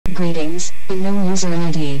Greetings, unknown user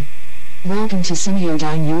ID. Welcome to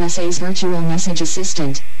Semiodyne USA's virtual message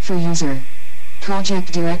assistant, for user.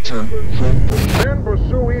 Project Director. Men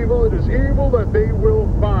pursue evil, it is evil that they will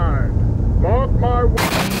find. Mark my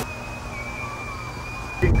words.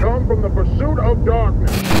 He come from the pursuit of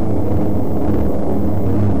darkness.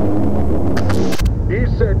 He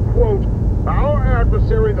said, quote, our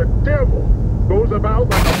adversary, the devil, goes about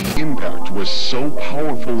like a... Impact was so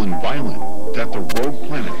powerful and violent that the rogue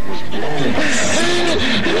planet was blown.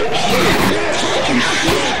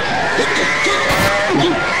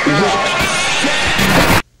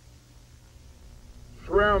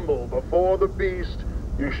 Tremble before the beast.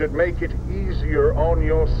 You should make it easier on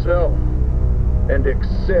yourself and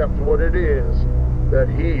accept what it is that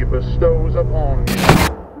he bestows upon you.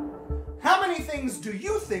 How many things do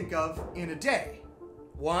you think of in a day?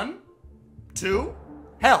 1? 2?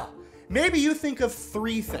 Hell, maybe you think of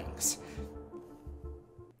 3 things.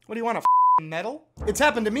 What do you want, a f***ing medal? It's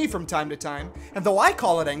happened to me from time to time, and though I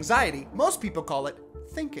call it anxiety, most people call it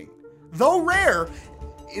thinking. Though rare,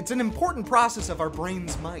 it's an important process of our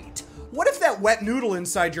brain's might. What if that wet noodle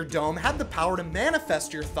inside your dome had the power to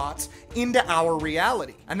manifest your thoughts into our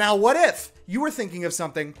reality? And now what if you were thinking of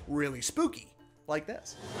something really spooky, like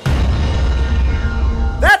this?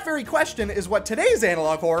 That very question is what today's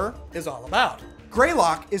analog horror is all about.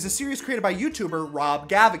 Greylock is a series created by YouTuber Rob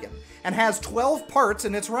Gavigan and has 12 parts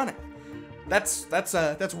and it's running. That's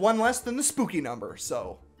one less than the spooky number,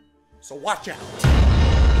 so watch out.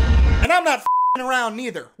 And I'm not f***ing around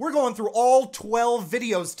neither. We're going through all 12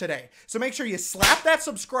 videos today, so make sure you slap that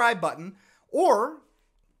subscribe button, or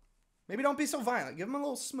maybe don't be so violent. Give him a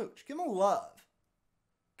little smooch. Give him a love.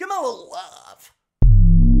 Give him a little love.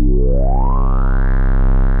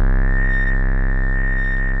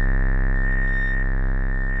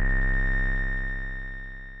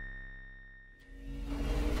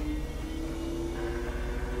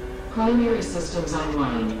 Primary systems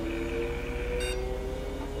online.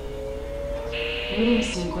 Meeting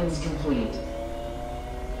sequence complete.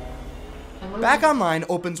 Back Online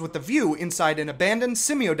opens with the view inside an abandoned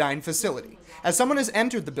Semiodyne facility, as someone has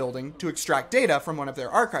entered the building to extract data from one of their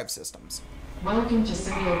archive systems. Welcome to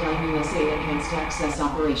Semiodyne USA Enhanced Access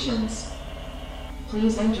Operations.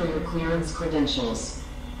 Please enter your clearance credentials.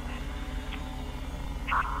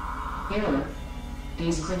 Error.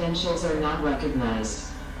 These credentials are not recognized.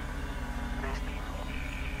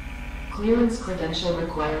 Clearance credential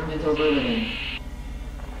requirement overridden.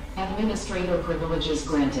 Administrator privileges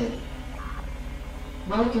granted.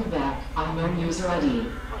 Welcome back, unknown user ID.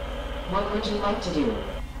 What would you like to do?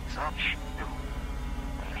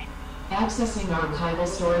 Accessing archival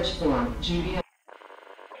storage form, GBA.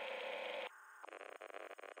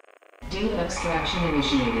 Data extraction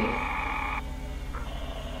initiated.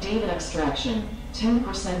 Data extraction,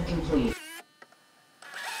 10% complete.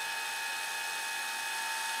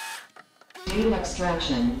 Data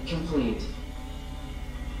extraction complete.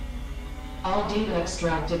 All data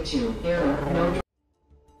extracted to error, no.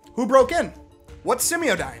 Who broke in? What's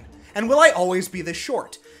Semiodyne? And will I always be this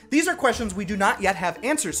short? These are questions we do not yet have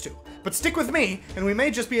answers to, but stick with me and we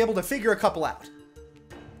may just be able to figure a couple out.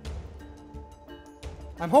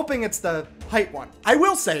 I'm hoping it's the height one. I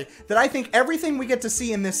will say that I think everything we get to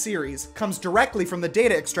see in this series comes directly from the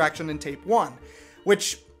data extraction in tape 1,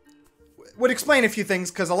 which would explain a few things,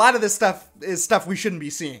 because a lot of this stuff is stuff we shouldn't be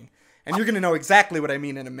seeing. And you're going to know exactly what I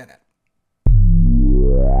mean in a minute.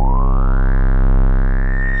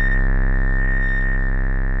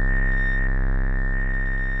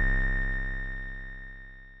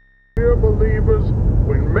 Dear believers,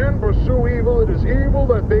 when men pursue evil, it is evil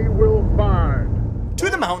that they will find. To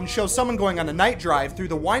the Mountain shows someone going on a night drive through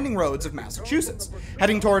the winding roads of Massachusetts,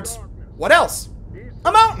 heading towards, what else?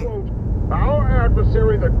 A mountain! Our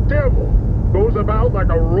adversary, the devil, goes about like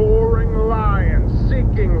a roaring lion,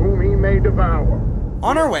 seeking whom he may devour.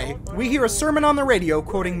 On our way, we hear a sermon on the radio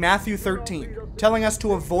quoting Matthew 13, telling us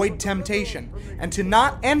to avoid temptation and to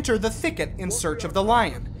not enter the thicket in search of the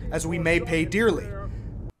lion, as we may pay dearly.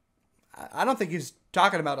 I don't think he's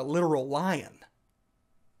talking about a literal lion.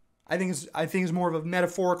 I think it's more of a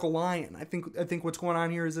metaphorical lion. I think what's going on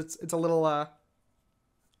here is it's a little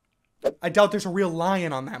I doubt there's a real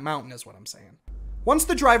lion on that mountain, is what I'm saying. Once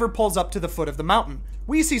the driver pulls up to the foot of the mountain,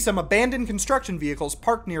 we see some abandoned construction vehicles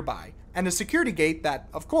parked nearby, and a security gate that,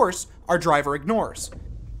 of course, our driver ignores.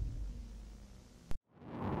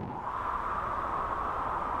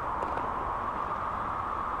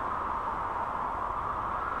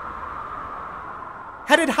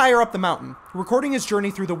 Headed higher up the mountain, recording his journey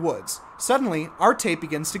through the woods, suddenly, our tape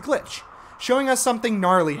begins to glitch, showing us something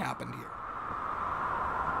gnarly happened here.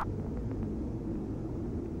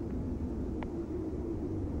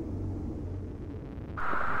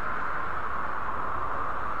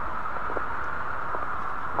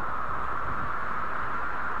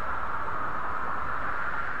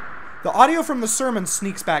 The audio from the sermon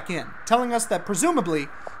sneaks back in, telling us that presumably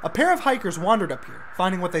a pair of hikers wandered up here,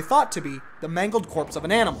 finding what they thought to be the mangled corpse of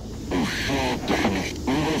an animal.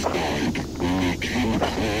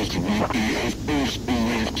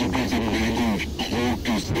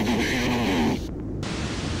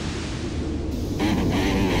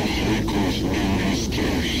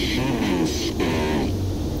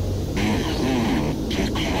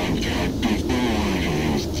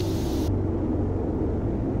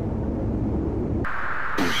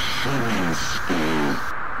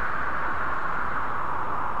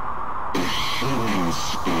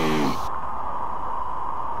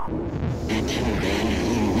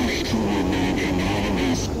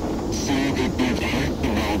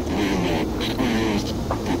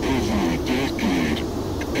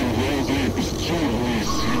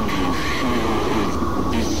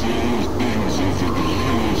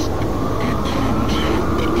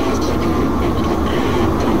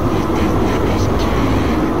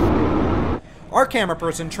 Our camera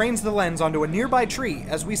person trains the lens onto a nearby tree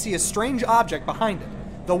as we see a strange object behind it,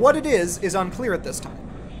 though what it is unclear at this time.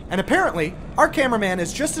 And apparently, our cameraman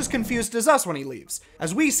is just as confused as us when he leaves,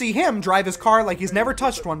 as we see him drive his car like he's never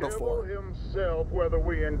touched one before. Himself, whether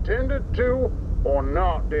we intended to or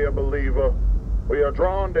not, dear believer, we are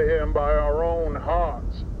drawn to him by our own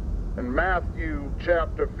hearts. In Matthew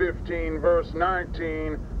chapter 15, verse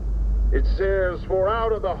 19, it says, "For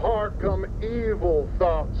out of the heart come evil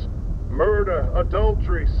thoughts, murder,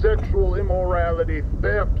 adultery, sexual immorality,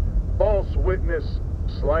 theft, false witness,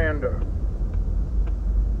 slander."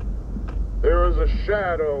 There is a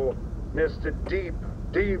shadow nested deep,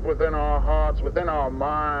 deep within our hearts, within our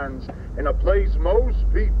minds, in a place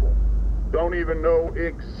most people don't even know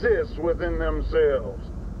exists within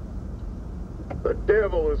themselves. The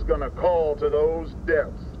devil is going to call to those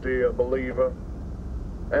depths, dear believer.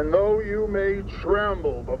 And though you may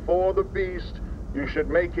tremble before the beast, you should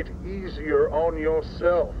make it easier on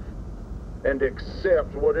yourself and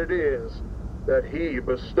accept what it is that he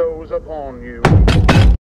bestows upon you.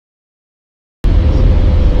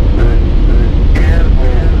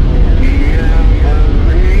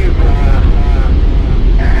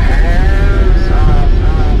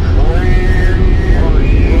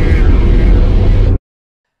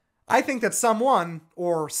 I think that someone,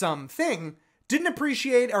 or something, didn't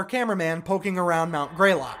appreciate our cameraman poking around Mount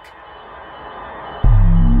Greylock.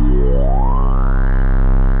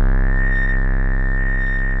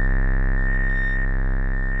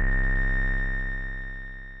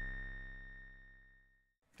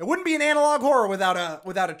 It wouldn't be an analog horror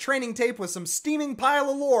without a training tape with some steaming pile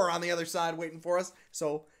of lore on the other side waiting for us,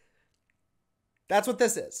 so that's what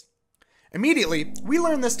this is. Immediately, we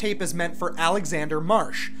learn this tape is meant for Alexander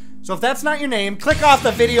Marsh. So if that's not your name, click off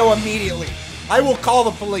the video immediately. I will call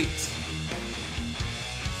the police.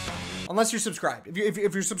 Unless you're subscribed. If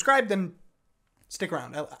you're subscribed, then stick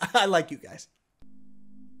around. I like you guys.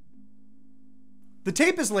 The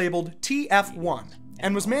tape is labeled TF1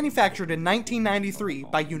 and was manufactured in 1993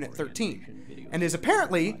 by Unit 13 and is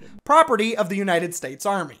apparently property of the United States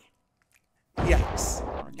Army. Yikes.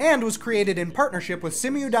 And was created in partnership with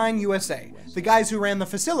Simudyne USA, the guys who ran the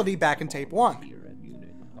facility back in Tape 1.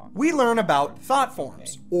 We learn about thought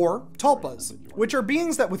forms, or tulpas, which are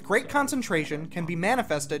beings that with great concentration can be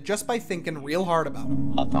manifested just by thinking real hard about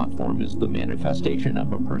them. A thought form is the manifestation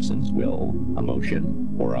of a person's will,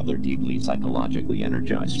 emotion, or other deeply psychologically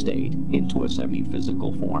energized state into a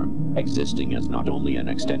semi-physical form, existing as not only an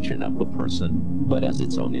extension of the person, but as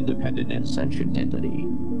its own independent and sentient entity.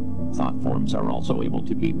 Thought forms are also able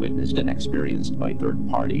to be witnessed and experienced by third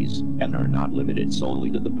parties, and are not limited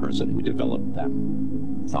solely to the person who developed them.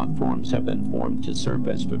 Thought forms have been formed to serve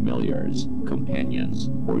as familiars, companions,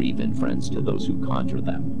 or even friends to those who conjure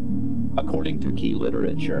them. According to key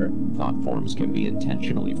literature, thought forms can be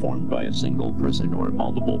intentionally formed by a single person or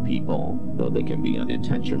multiple people, though they can be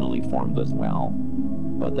unintentionally formed as well.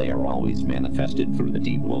 But they are always manifested through the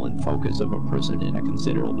deep will and focus of a person in a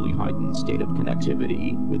considerably heightened state of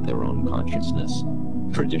connectivity with their own consciousness.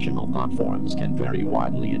 Traditional thought forms can vary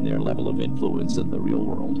widely in their level of influence in the real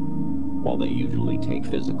world. While they usually take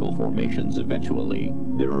physical formations eventually,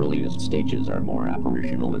 their earliest stages are more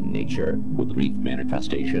apparitional in nature, with brief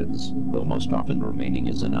manifestations, though most often remaining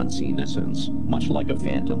as an unseen essence, much like a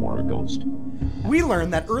phantom or a ghost. We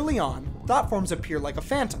learn that early on, thought forms appear like a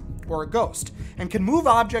phantom, or a ghost, and can move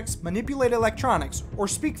objects, manipulate electronics, or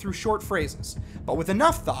speak through short phrases, but with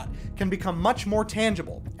enough thought, can become much more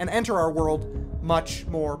tangible and enter our world much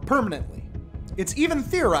more permanently. It's even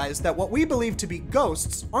theorized that what we believe to be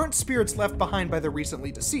ghosts aren't spirits left behind by the recently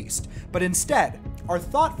deceased, but instead are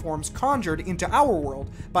thought forms conjured into our world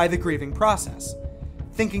by the grieving process.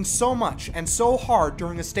 thinking so much and so hard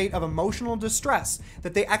during a state of emotional distress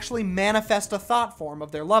that they actually manifest a thought form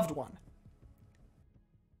of their loved one.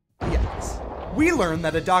 Yes. We learn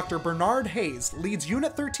that a Dr. Bernard Hayes leads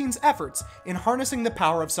Unit 13's efforts in harnessing the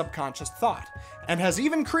power of subconscious thought, and has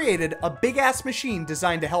even created a big-ass machine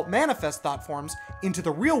designed to help manifest thought forms into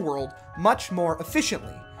the real world much more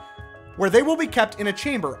efficiently, where they will be kept in a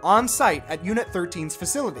chamber on site at Unit 13's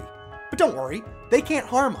facility. But don't worry, they can't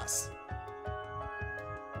harm us.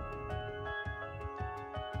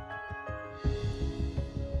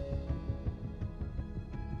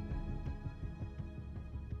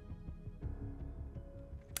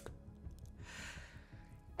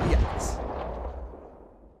 Yes.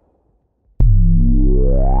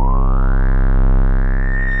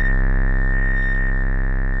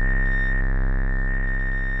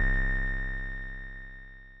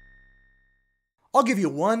 I'll give you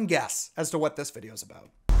one guess as to what this video is about.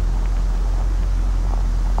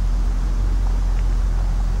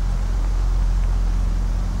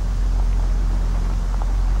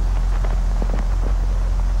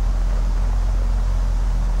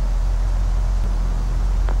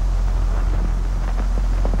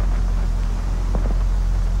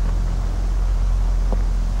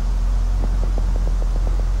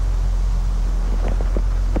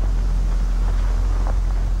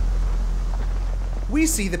 We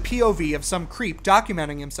see the POV of some creep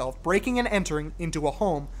documenting himself breaking and entering into a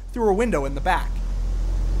home through a window in the back.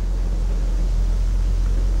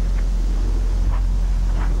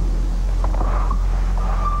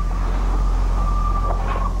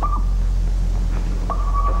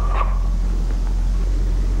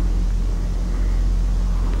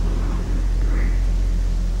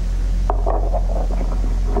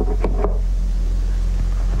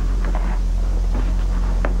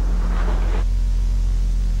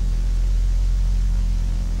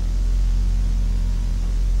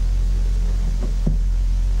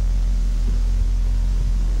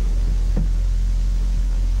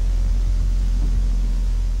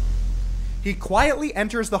 He quietly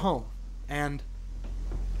enters the home, and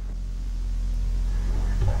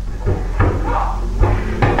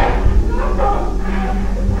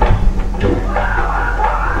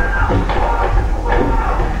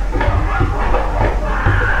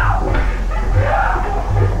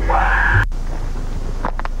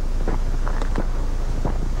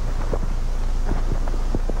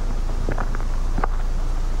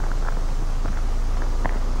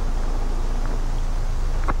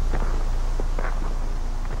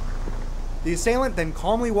the assailant then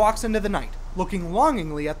calmly walks into the night, looking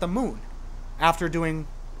longingly at the moon, after doing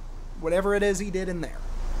whatever it is he did in there.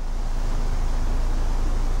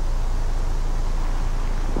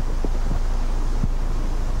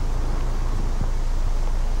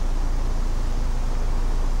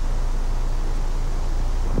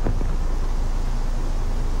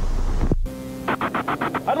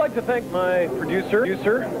 I'd like to thank my producer,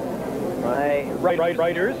 my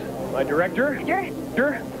writers, my director,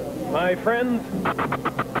 my friends,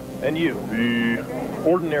 and you, the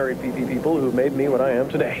ordinary people who made me what I am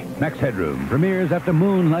today. Max Headroom premieres after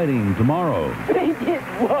moonlighting tomorrow. They did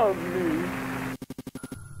love me.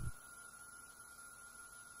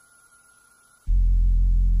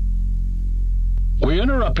 We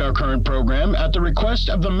interrupt our current program at the request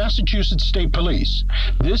of the Massachusetts State Police.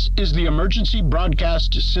 This is the emergency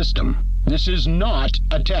broadcast system. This is not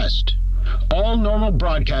a test. All normal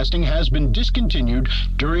broadcasting has been discontinued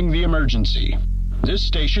during the emergency. This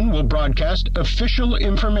station will broadcast official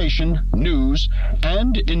information, news,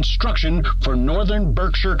 and instruction for northern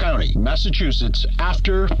Berkshire County, Massachusetts,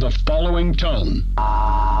 after the following tone.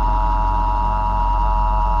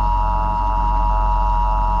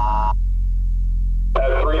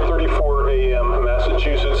 At 3:34 a.m.,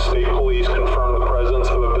 Massachusetts State Police confirmed the presence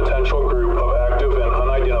of a potential group of active and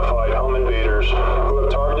unidentified home invaders who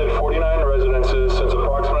have targeted 49 residences since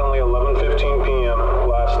approximately 11:15 p.m.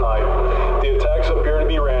 last night. The attacks appear to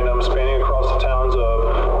be random, spanning across the towns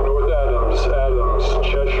of North Adams,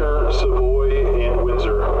 Cheshire, Savoy, and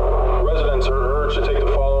Windsor. Residents are urged to take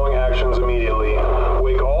the following actions immediately.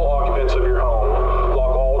 Wake all occupants of your home.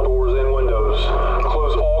 Lock all doors and windows.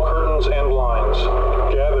 Close all curtains and blinds.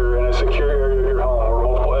 Gather in a secure area of your home where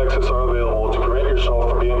multiple exits are available to prevent yourself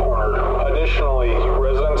from being cornered. Additionally,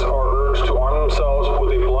 residents are urged to arm themselves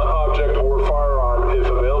with a blunt object or firearm if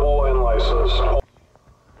available and licensed.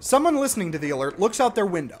 Someone listening to the alert looks out their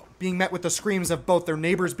window, being met with the screams of both their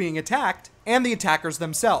neighbors being attacked and the attackers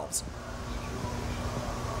themselves.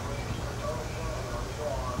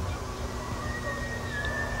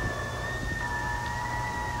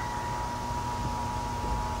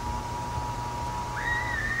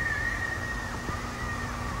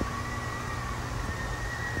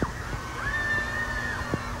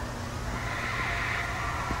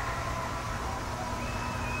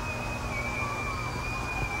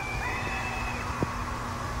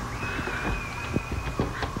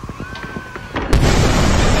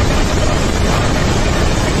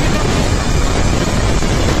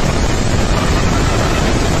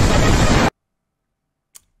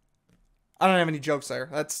 I don't have any jokes there.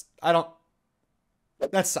 That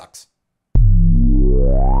sucks.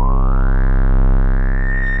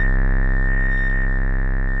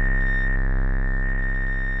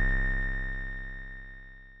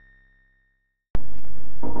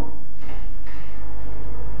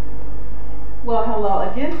 Well, hello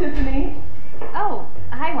again, Tiffany. Oh,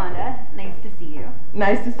 hi, Wanda. Nice to see you.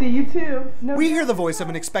 Nice to see you, too. We hear the voice of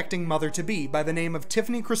an expecting mother-to-be by the name of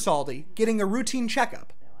Tiffany Crisaldi getting a routine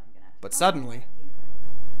checkup. But suddenly...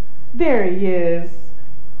 There he is.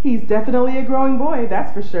 He's definitely a growing boy,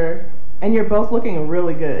 that's for sure. And you're both looking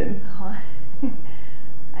really good. Oh,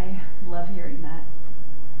 I love hearing that.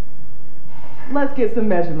 Let's get some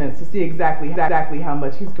measurements to see exactly how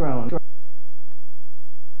much he's grown.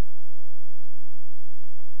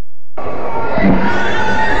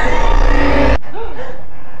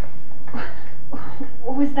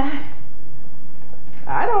 What was that?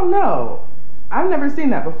 I don't know. I've never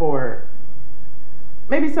seen that before.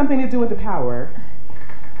 Maybe something to do with the power.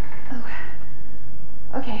 Oh,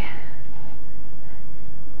 okay.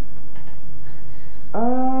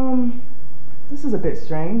 This is a bit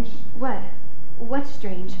strange. What? What's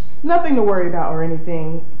strange? Nothing to worry about or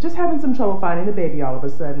anything. Just having some trouble finding the baby all of a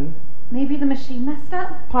sudden. Maybe the machine messed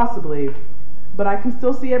up? Possibly. But I can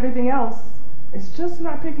still see everything else. It's just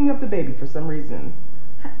not picking up the baby for some reason.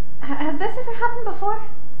 Has this ever happened before?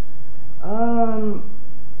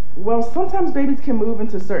 Well, sometimes babies can move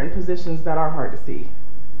into certain positions that are hard to see.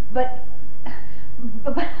 But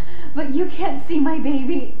you can't see my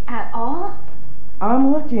baby at all?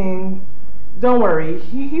 I'm looking. Don't worry,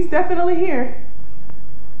 he's definitely here.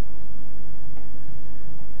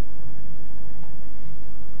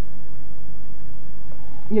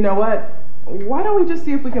 You know what? Why don't we just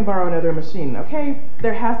see if we can borrow another machine, okay?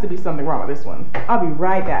 There has to be something wrong with this one. I'll be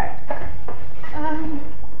right back.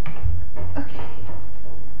 Okay.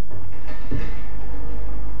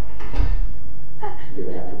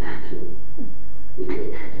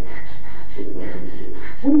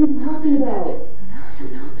 What are you talking about?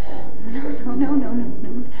 No.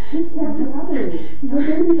 This can't be happening. Your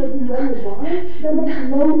baby doesn't know the why? That makes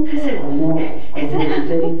no sense. Is it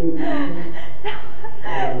happening? No.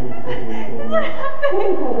 It's not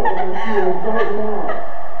happening. Right now.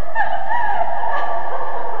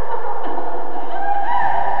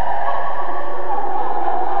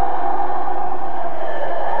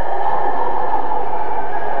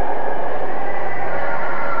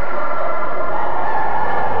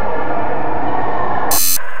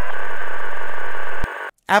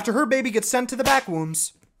 After her baby gets sent to the back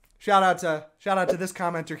wombs, shout out to this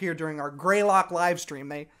commenter here during our Greylock live stream.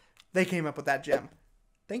 They came up with that gem.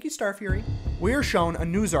 Thank you, Star Fury. We are shown a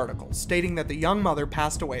news article stating that the young mother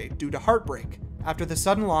passed away due to heartbreak after the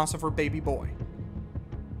sudden loss of her baby boy.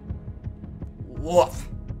 Woof.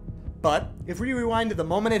 But if we rewind to the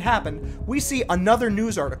moment it happened, we see another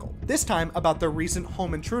news article, this time about the recent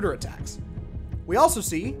home intruder attacks. We also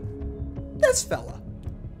see this fella.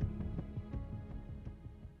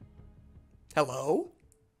 Hello?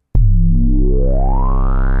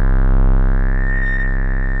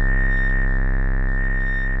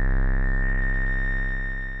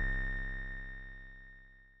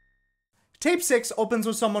 Tape 6 opens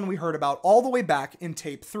with someone we heard about all the way back in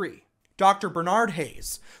Tape 3, Dr. Bernard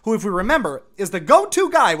Hayes, who, if we remember, is the go-to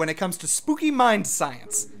guy when it comes to spooky mind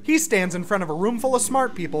science. He stands in front of a room full of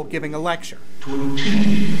smart people giving a lecture. To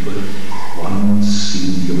achieve one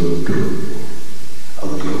singular goal, a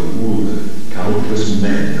goal that countless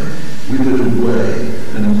men withered away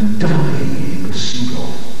and dying in pursuit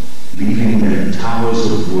of, leaving their towers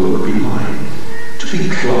of work behind, to be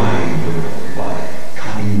climbed by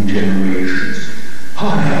coming generations,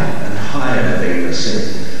 higher and higher they ascend,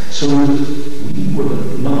 so that we will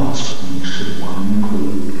at last reach the one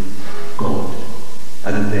called God.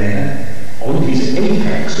 And there, on his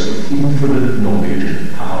apex of infinite knowledge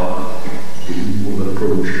and power, we will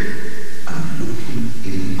approach and look him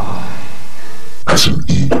in the eye as an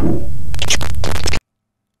equal.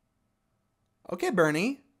 Okay,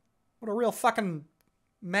 Bernie. What a real fucking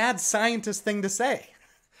mad scientist thing to say.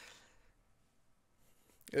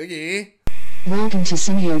 Okay. Welcome to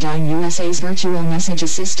Semiodyne USA's virtual message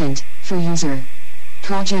assistant for user.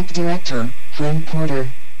 Project Director, Frank Porter.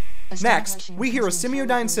 Next, we hear a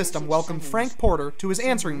Semiodyne system welcome Frank Porter to his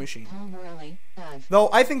answering machine. Though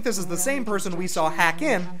I think this is the same person we saw hack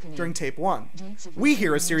in during Tape 1. We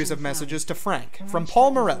hear a series of messages to Frank from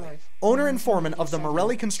Paul Morelli, owner and foreman of the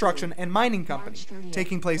Morelli Construction and Mining Company,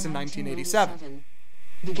 taking place in 1987.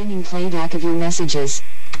 Beginning playback of your messages.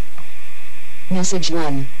 Message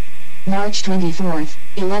 1. March 24th,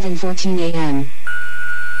 11:14 a.m.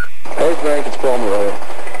 Hey Frank, it's Paul Morelli.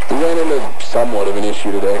 We ran into somewhat of an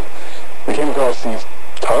issue today. We came across these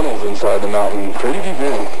tunnels inside the mountain, pretty deep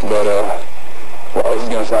in, but, well, this is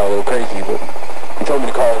gonna sound a little crazy, but he told me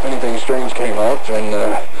to call if anything strange came up, and,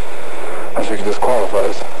 I figured this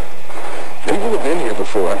qualifies. People have been here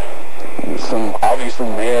before. Some obviously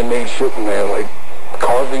man-made shit in there, like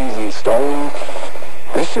carvings and stone.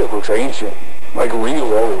 This shit looks ancient, like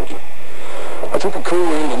real old. I took a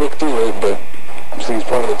crew in to look through it, but since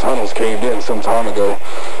part of the tunnels caved in some time ago,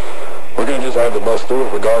 we're gonna just have to bust through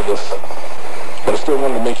it regardless. But I still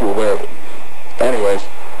wanted to make you aware of it. Anyways,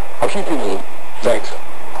 I'll keep you in the loop. Thanks.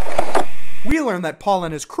 We learned that Paul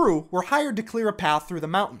and his crew were hired to clear a path through the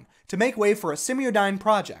mountain to make way for a Simiodyne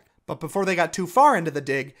project, but before they got too far into the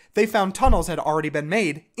dig, they found tunnels had already been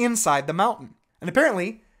made inside the mountain. And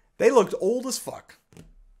apparently, they looked old as fuck.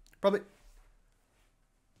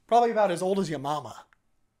 Probably about as old as your mama.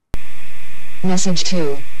 Message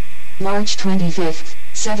 2. March 25th,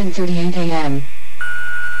 7:38 a.m.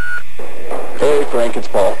 Hey Frank, it's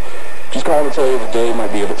Paul. Just calling to tell you the day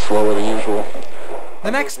might be a bit slower than usual.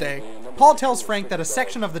 The next day, Paul tells Frank that a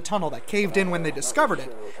section of the tunnel that caved in when they discovered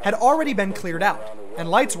it had already been cleared out, and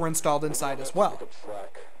lights were installed inside as well.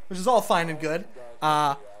 Which is all fine and good.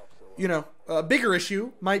 You know, a bigger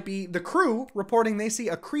issue might be the crew reporting they see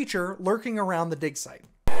a creature lurking around the dig site.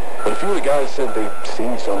 But a few of the guys said they'd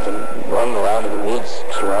seen something running around in the woods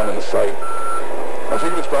surrounding the site. I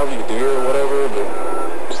figured it's probably a deer or whatever,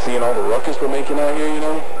 but seeing all the ruckus we're making out here, you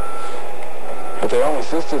know? But they all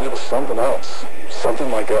insisted it was something else.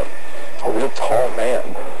 Something like a real tall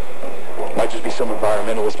man. Might just be some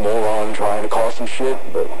environmentalist moron trying to cause some shit,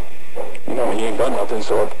 but, you know, he ain't done nothing,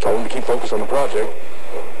 so I told him to keep focused on the project.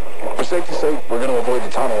 For safety's sake, we're going to avoid the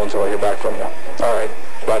tunnel until I hear back from you. Alright,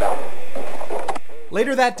 bye now.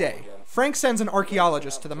 Later that day, Frank sends an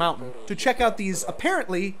archaeologist to the mountain to check out these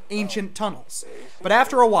apparently ancient tunnels. But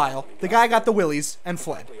after a while, the guy got the willies and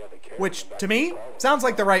fled. Which, to me, sounds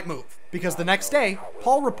like the right move, because the next day,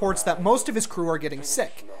 Paul reports that most of his crew are getting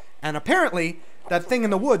sick, and apparently, that thing in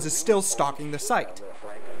the woods is still stalking the site.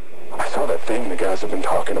 I saw that thing the guys have been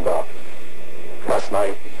talking about last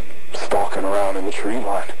night, stalking around in the tree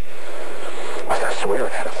line. I swear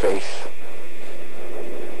it had a face.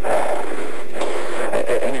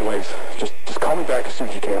 Anyways, just call me back as soon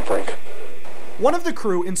as you can, Frank. One of the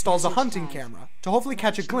crew installs a hunting camera to hopefully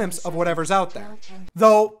catch a glimpse of whatever's out there.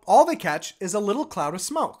 Though, all they catch is a little cloud of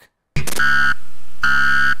smoke.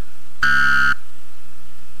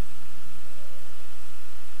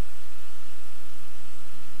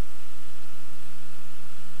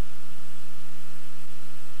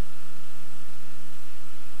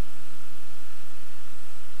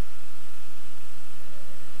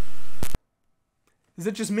 Is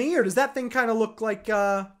it just me, or does that thing kind of look like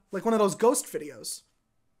one of those ghost videos?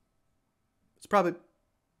 It's probably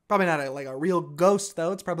not like a real ghost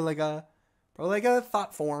though. It's probably like a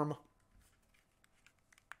thought form.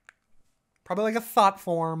 Probably like a thought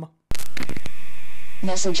form.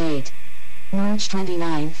 Message 8. March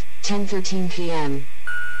 29th, 10:13 p.m.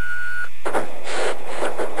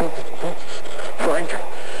 Frank,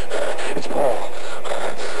 it's Paul.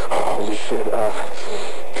 Holy shit,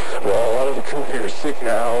 well, a lot of the crew here is sick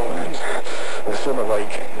now, and some are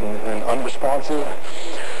like unresponsive.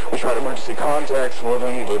 We tried emergency contacts for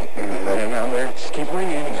them, but they just keep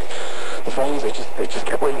ringing. The phones, they just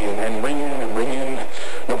kept ringing and ringing and ringing.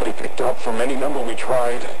 Nobody picked up from any number we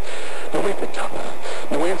tried. Nobody picked up.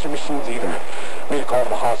 No answer machines either. We had to call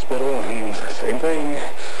the hospital, and same thing.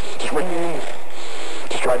 Just ringing.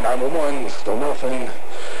 Just tried 911, still nothing.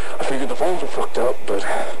 I figured the phones were fucked up, but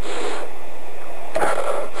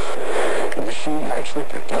the machine actually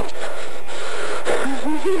picked up.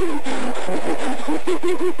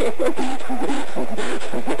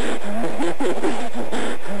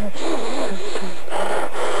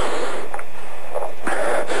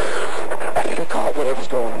 I think I caught whatever's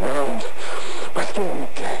going around. My skin,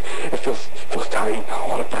 it feels tight. A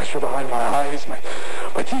lot of pressure behind my eyes.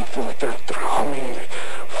 My teeth feel like they're humming,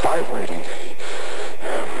 vibrating.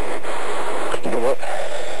 You know what?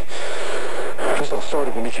 This all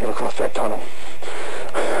started when we came across that tunnel.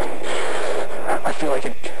 I feel like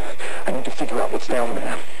I need to figure out what's down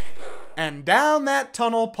there. And down that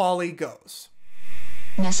tunnel Paulie goes.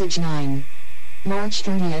 Message 9. March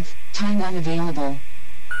 30th, time unavailable.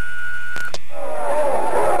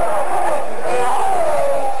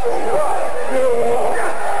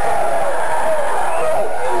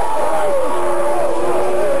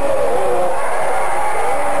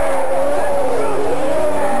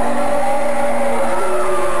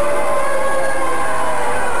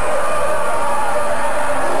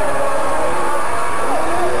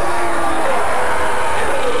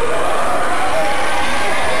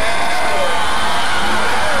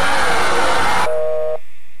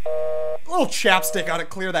 chapstick ought to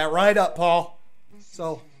clear that right up, Paul.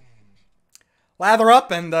 So, lather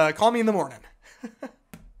up and call me in the morning.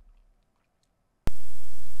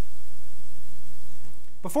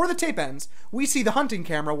 Before the tape ends, we see the hunting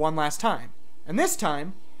camera one last time. And this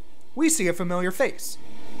time, we see a familiar face.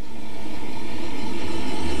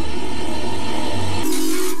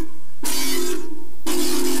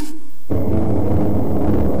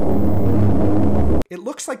 It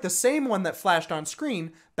looks like the same one that flashed on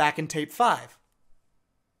screen back in tape 5.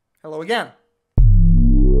 Hello again.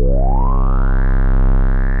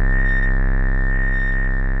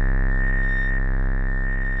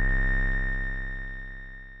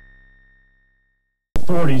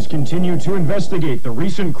 Authorities continue to investigate the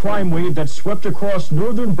recent crime wave that swept across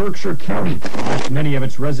northern Berkshire County, left many of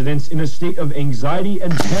its residents in a state of anxiety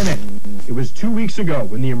and panic. It was 2 weeks ago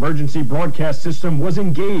when the emergency broadcast system was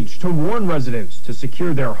engaged to warn residents to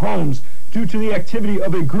secure their homes due to the activity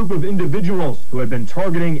of a group of individuals who had been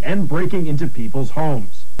targeting and breaking into people's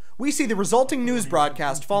homes. We see the resulting news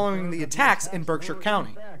broadcast following the attacks in Berkshire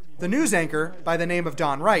County. The news anchor, by the name of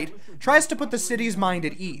Don Wright, tries to put the city's mind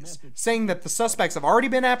at ease, saying that the suspects have already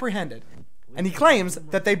been apprehended, and he claims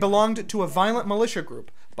that they belonged to a violent militia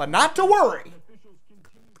group. But not to worry.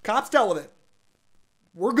 The cops dealt with it.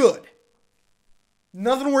 We're good.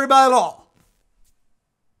 Nothing to worry about at all.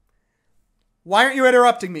 Why aren't you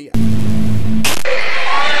interrupting me yet?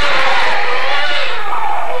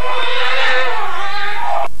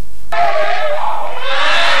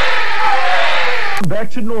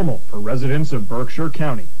 Back to normal for residents of Berkshire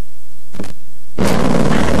County.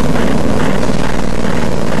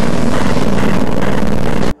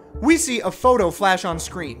 We see a photo flash on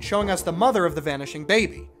screen showing us the mother of the vanishing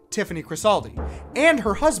baby, Tiffany Crisaldi, and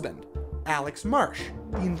her husband, Alex Marsh,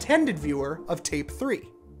 the intended viewer of tape 3.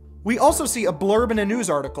 We also see a blurb in a news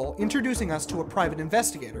article introducing us to a private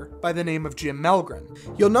investigator by the name of Jim Melgren.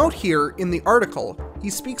 You'll note here in the article,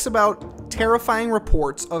 he speaks about terrifying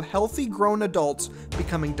reports of healthy grown adults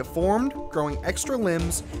becoming deformed, growing extra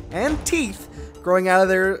limbs, and teeth growing out of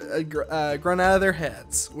their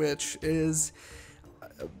heads, which is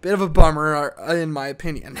a bit of a bummer in my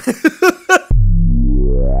opinion.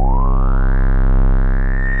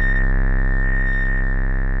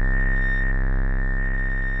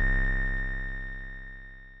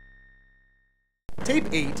 Tape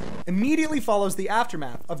 8 immediately follows the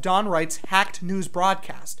aftermath of Don Wright's hacked news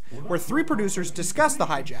broadcast, where 3 producers discuss the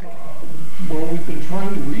hijack. Well, we've been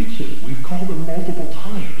trying to reach him. We've called him multiple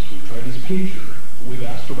times. We've tried his pager. We've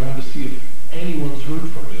asked around to see if anyone's heard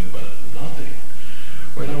from him, but nothing.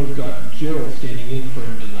 Right now we've got Gerald standing in for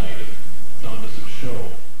him tonight if Don doesn't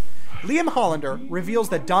show. Liam Hollander reveals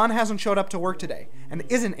that Don hasn't showed up to work today and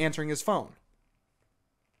isn't answering his phone.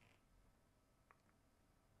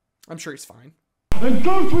 I'm sure he's fine. Then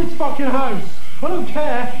go to his fucking house. I don't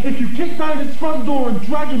care if you kick down his front door and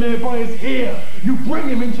drag him here by his ear. You bring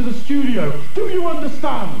him into the studio. Do you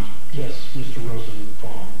understand? Yes, Mr.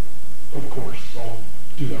 Rosenbaum. Of course, I'll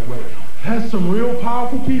do that right now. There's some real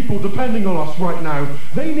powerful people depending on us right now.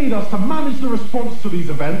 They need us to manage the response to these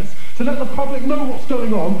events, to let the public know what's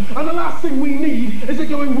going on, and the last thing we need is it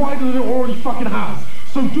going wider than it already fucking has.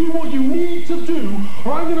 So do what you need to do,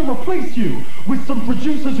 or I'm going to replace you with some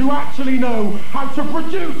producers who actually know how to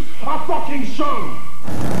produce a fucking show!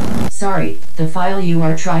 Sorry, the file you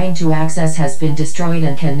are trying to access has been destroyed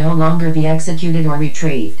and can no longer be executed or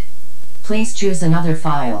retrieved. Please choose another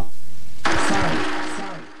file. Sorry.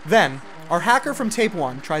 Then, our hacker from tape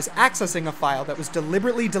 1 tries accessing a file that was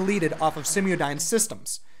deliberately deleted off of Simudyne's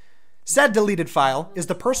systems. Said deleted file is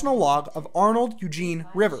the personal log of Arnold Eugene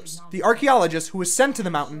Rivers, the archaeologist who was sent to the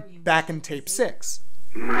mountain back in tape 6.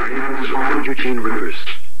 My name is Arnold Eugene Rivers.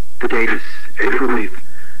 The date is April 8th,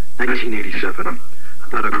 1987,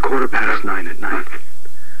 about 9:15 at night.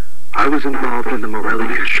 I was involved in the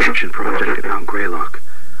Morelli construction project at Mount Greylock.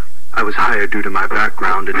 I was hired due to my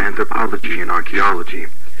background in anthropology and archaeology.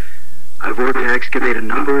 I've worked to excavate a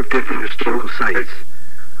number of different historical sites.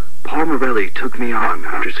 Paul Morelli took me on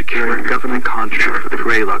after securing a government contract for the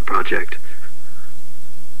Greylock project.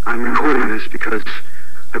 I'm recording this because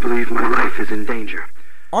I believe my life is in danger.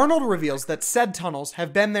 Arnold reveals that said tunnels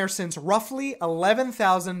have been there since roughly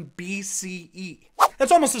 11,000 BCE.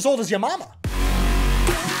 That's almost as old as your mama.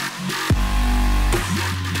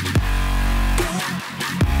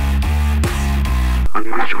 On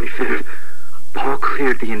March 25th, Paul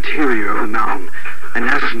cleared the interior of the mountain and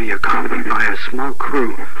asked me, accompanied by a small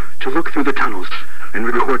crew, to look through the tunnels and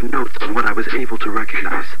record notes on what I was able to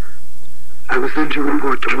recognize. I was then to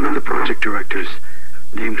report to one of the project directors,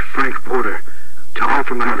 named Frank Porter, to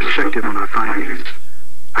offer my perspective on our findings.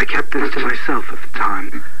 I kept this to myself at the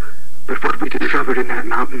time, But what we discovered in that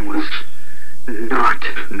mountain was not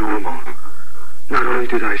normal. Not only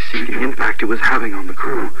did I see the impact it was having on the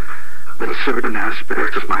crew, but certain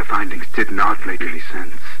aspects of my findings did not make any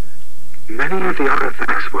sense. Many of the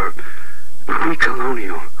artifacts were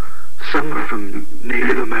pre-colonial. Some were from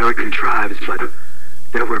Native American tribes, but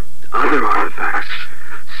there were other artifacts,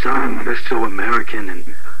 some Mesoamerican,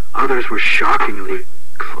 and others were shockingly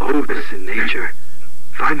Clovis in nature.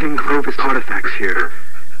 Finding Clovis artifacts here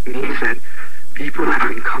means that people have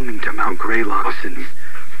been coming to Mount Greylock since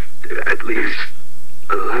at least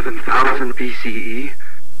 11,000 BCE.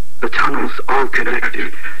 The tunnels all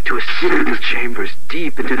connected to a series of chambers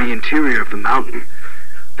deep into the interior of the mountain.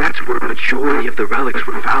 That's where a majority of the relics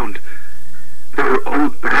were found. There were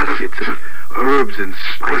old baskets of herbs and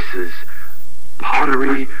spices,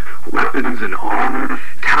 pottery, weapons and armor,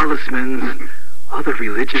 talismans, and other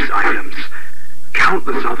religious items,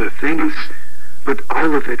 countless other things, but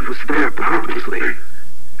all of it was there purposely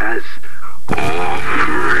as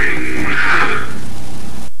offerings.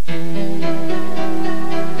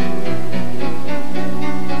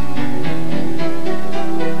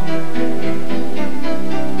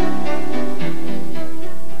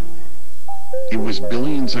 It was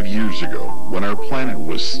billions of years ago, when our planet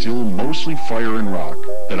was still mostly fire and rock,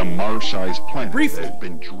 that a Mars-sized planet Briefly, had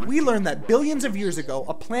been we learned that billions of years ago,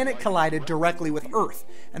 a planet collided directly with Earth,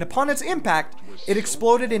 and upon its impact, it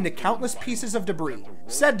exploded into countless pieces of debris.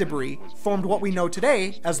 Said debris formed what we know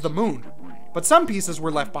today as the Moon, but some pieces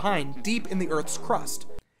were left behind, deep in the Earth's crust.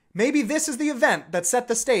 Maybe this is the event that set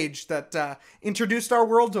the stage, that introduced our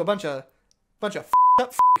world to a bunch of f***ed up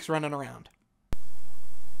f***s running around.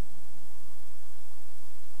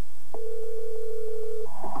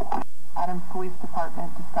 Adams Police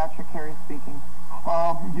Department, Dispatcher Carey speaking.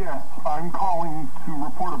 Yes, I'm calling to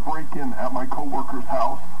report a break-in at my coworker's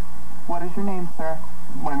house. What is your name, sir?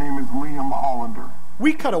 My name is Liam Hollander.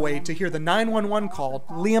 We cut away to hear the 911 call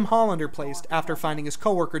Liam Hollander placed after finding his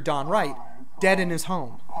coworker Don Wright dead in his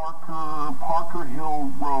home. Parker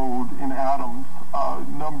Hill Road in Adams,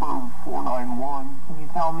 number 491. Can you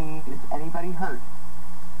tell me, is anybody hurt?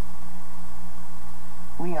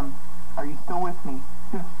 Liam, are you still with me?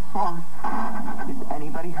 Yes, sorry. Is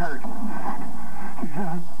anybody hurt?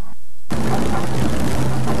 Yes.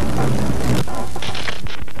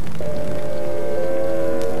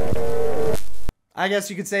 I guess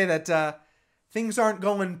you could say that things aren't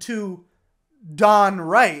going too Don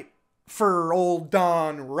right for old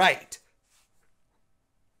Don Wright.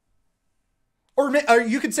 Or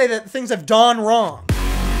you could say that things have gone wrong.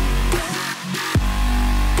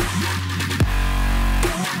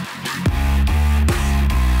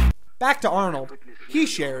 Back to Arnold. He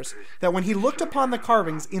shares that when he looked upon the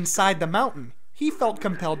carvings inside the mountain, he felt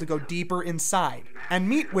compelled to go deeper inside and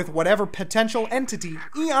meet with whatever potential entity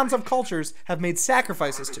eons of cultures have made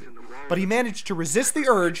sacrifices to. But he managed to resist the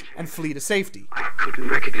urge and flee to safety. I couldn't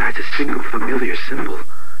recognize a single familiar symbol,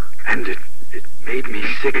 and it made me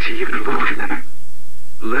sick to even look at them.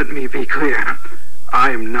 Let me be clear. I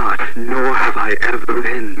am not, nor have I ever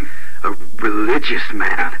been, a religious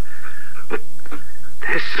man. But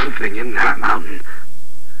there's something in that mountain.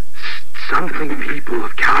 Something people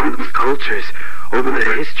of countless cultures over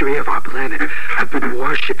the history of our planet have been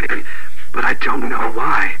worshipping, but I don't know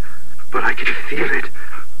why. But I can feel it.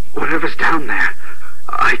 Whatever's down there,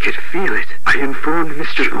 I could feel it. I informed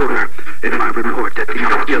Mr. Porter in my report that the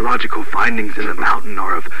archaeological findings in the mountain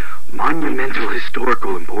are of monumental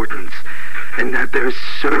historical importance, and that there is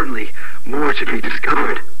certainly more to be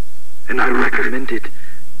discovered. And I recommended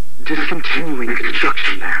discontinuing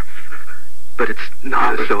construction there. But it's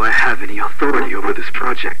not as though I have any authority over this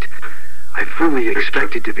project. I fully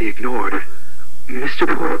expected to be ignored. Mr.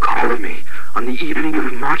 Porter called me on the evening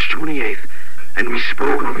of March 28th, and we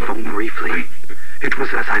spoke on the phone briefly. It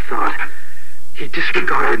was as I thought. He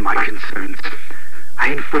disregarded my concerns.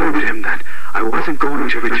 I informed him that I wasn't going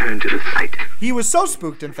to return to the site. He was so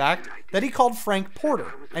spooked, in fact, that he called Frank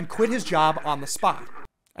Porter and quit his job on the spot.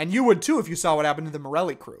 And you would too if you saw what happened to the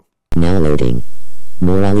Morelli crew. Now loading.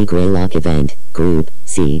 Morelli Greylock event, Group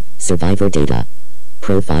C, Survivor data.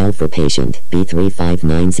 Profile for patient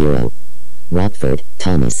B3590. Rockford,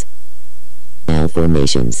 Thomas.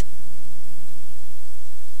 Malformations.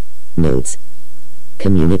 Notes.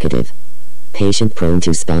 Communicative. Patient prone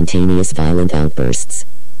to spontaneous violent outbursts.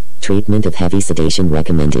 Treatment of heavy sedation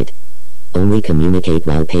recommended. Only communicate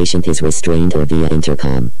while patient is restrained or via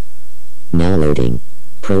intercom. Now loading.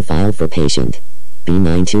 Profile for patient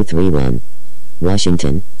B9231.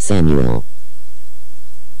 Washington, Samuel.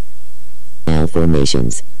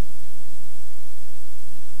 Malformations.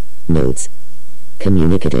 Notes.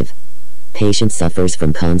 Communicative. Patient suffers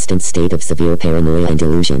from constant state of severe paranoia and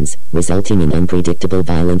delusions, resulting in unpredictable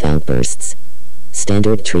violent outbursts.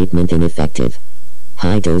 Standard treatment ineffective.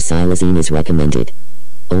 High-dose xylazine is recommended.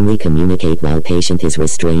 Only communicate while patient is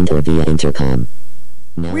restrained or via intercom.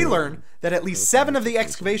 Now, we learn that at least 7 of the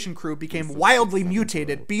excavation crew became wildly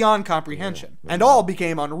mutated beyond comprehension, and all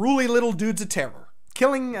became unruly little dudes of terror,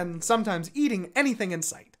 killing and sometimes eating anything in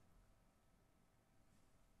sight.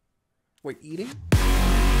 Wait, eating?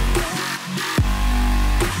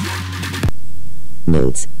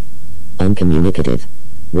 Notes. Uncommunicative.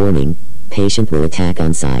 Warning, patient will attack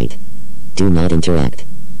on sight. Do not interact.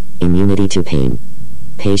 Immunity to pain.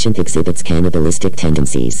 Patient exhibits cannibalistic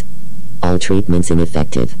tendencies. All treatments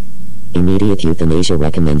ineffective. Immediate euthanasia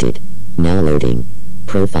recommended. Now loading.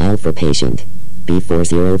 Profile for patient.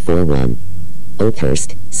 B4041.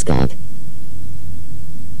 Oakhurst, Scott.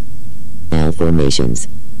 Malformations.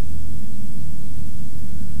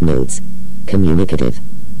 Notes. Communicative.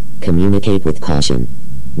 Communicate with caution.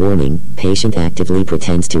 Warning, patient actively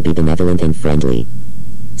pretends to be benevolent and friendly.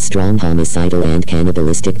 Strong homicidal and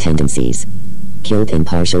cannibalistic tendencies. Killed and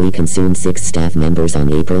partially consumed 6 staff members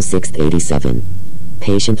on April 6, 87.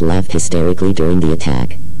 Patient laughed hysterically during the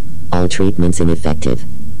attack. All treatments ineffective.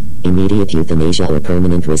 Immediate euthanasia or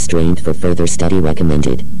permanent restraint for further study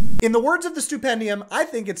recommended. In the words of the Stupendium, I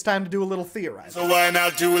think it's time to do a little theorizing. So why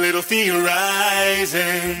not do a little theorizing?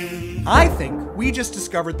 I think we just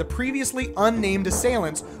discovered the previously unnamed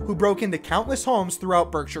assailants who broke into countless homes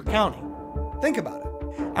throughout Berkshire County. Think about it.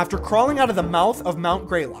 After crawling out of the mouth of Mount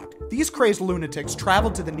Greylock, these crazed lunatics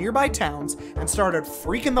traveled to the nearby towns and started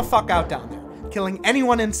freaking the fuck out down there, killing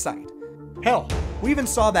anyone in sight. Hell, we even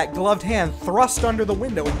saw that gloved hand thrust under the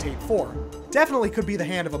window in tape 4. Definitely could be the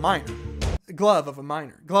hand of a miner. Glove of a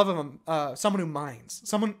miner. Glove of a, someone who mines.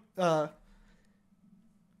 Someone,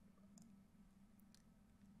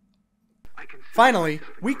 Finally,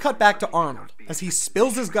 we cut back to Arnold as he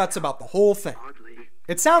spills his guts about the whole thing.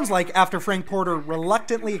 It sounds like after Frank Porter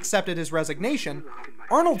reluctantly accepted his resignation,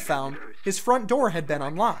 Arnold found his front door had been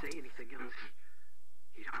unlocked.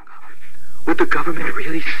 Would the government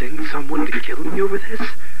really send someone to kill me over this?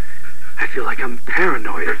 I feel like I'm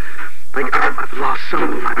paranoid. Like I've lost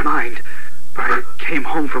some of my mind. But I came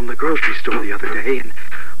home from the grocery store the other day and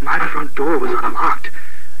my front door was unlocked.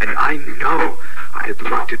 And I know I had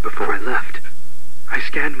locked it before I left. I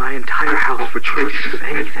scanned my entire house for traces of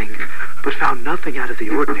anything, but found nothing out of the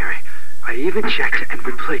ordinary. I even checked and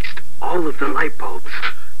replaced all of the light bulbs.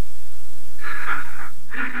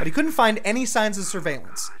 But he couldn't find any signs of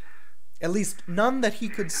surveillance. At least none that he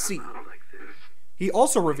could see. He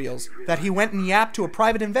also reveals that he went and yapped to a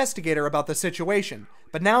private investigator about the situation,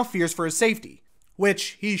 but now fears for his safety.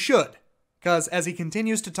 Which he should, because as he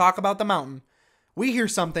continues to talk about the mountain, we hear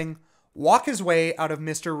something walk his way out of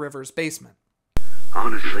Mr. Rivers' basement.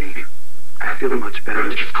 Honestly, I feel much better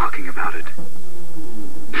just talking about it.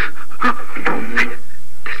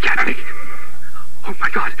 This can't be. Oh my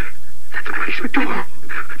god, that's my basement door.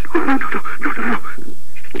 No.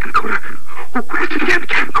 Camcorder. Oh, where's the damn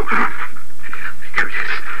camcorder? Here it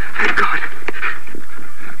is. Thank God.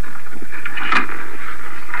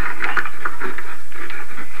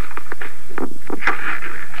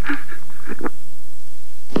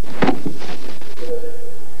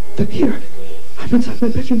 They're here. I'm inside my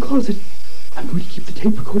bedroom closet. I'm going to keep the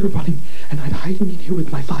tape recorder running, and I'm hiding in here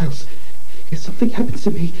with my files. If something happens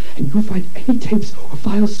to me, and you find any tapes or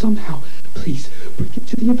files somehow, please bring it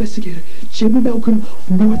to the investigator, Jim Malcolm of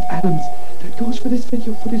North Adams. That goes for this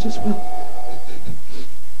video footage as well.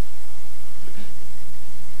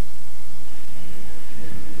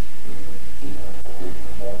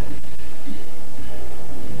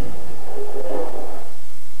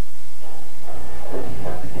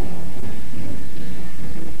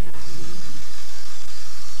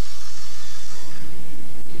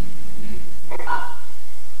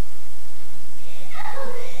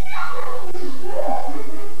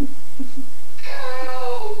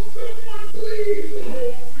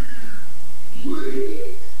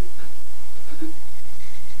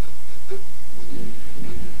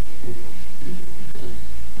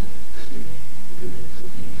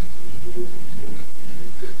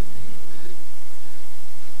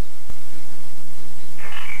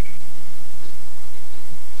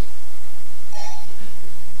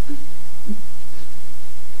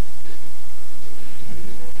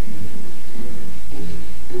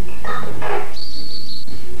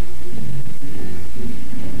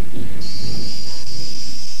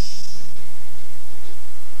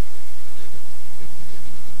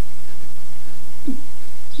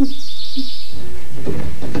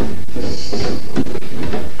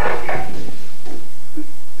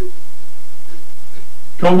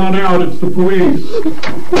 Come on out, it's the police.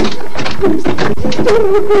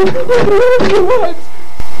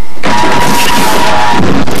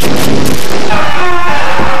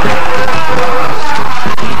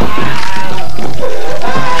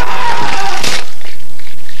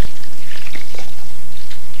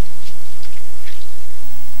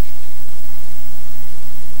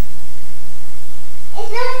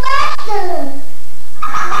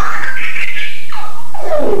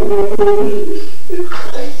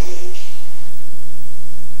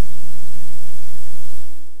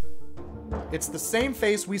 It's the same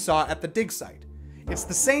face we saw at the dig site. It's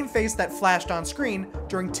the same face that flashed on screen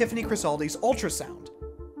during Tiffany Crisaldi's ultrasound.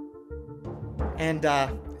 And,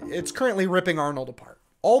 it's currently ripping Arnold apart,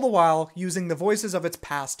 all the while using the voices of its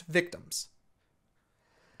past victims.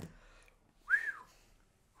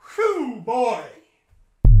 Whew, boy!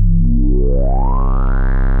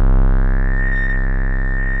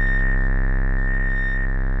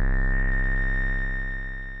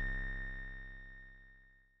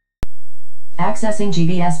 Accessing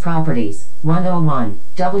GBS properties, 101,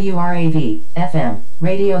 WRAV, FM,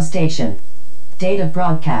 radio station. Date of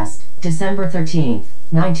broadcast, December 13th,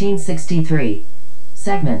 1963.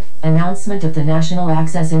 Segment, announcement of the National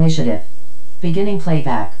Access Initiative. Beginning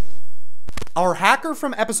playback. Our hacker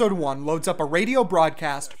from episode 1 loads up a radio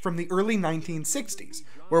broadcast from the early 1960s,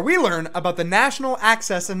 where we learn about the National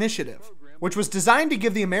Access Initiative, which was designed to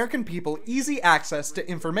give the American people easy access to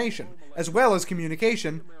information, as well as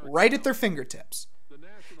communication, right at their fingertips.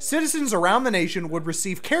 Citizens around the nation would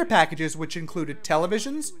receive care packages which included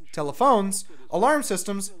televisions, telephones, alarm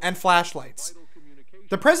systems, and flashlights.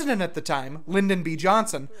 The president at the time, Lyndon B.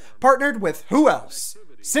 Johnson, partnered with who else?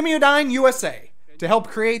 Semiodyne USA, to help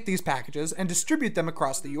create these packages and distribute them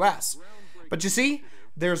across the US. But you see,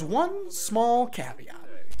 there's one small caveat.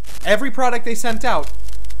 Every product they sent out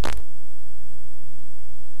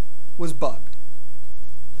was bugged.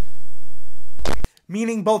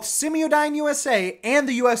 Meaning both Semiodyne USA and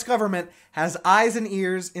the US government has eyes and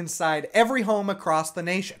ears inside every home across the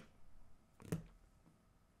nation.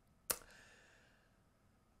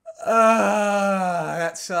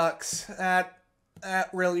 That sucks. That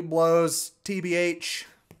really blows. TBH.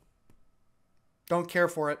 Don't care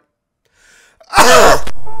for it.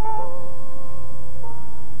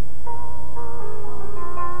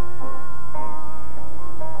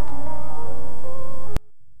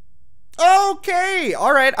 Okay,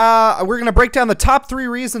 alright, we're gonna break down the top 3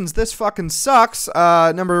 reasons this fucking sucks.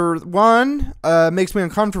 Number 1, makes me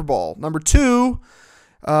uncomfortable. Number 2,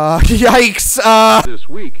 yikes, This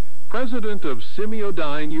week, President of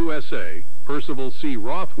Semiodyne USA, Percival C.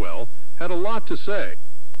 Rothwell, had a lot to say.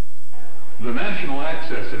 The National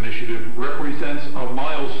Access Initiative represents a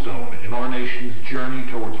milestone in our nation's journey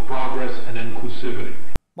towards progress and inclusivity.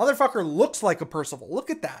 Motherfucker looks like a Percival.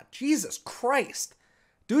 Look at that. Jesus Christ.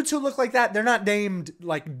 Dudes who look like that, they're not named,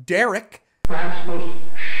 like, Derek. Perhaps most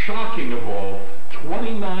shocking of all,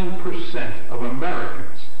 29% of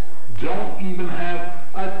Americans don't even have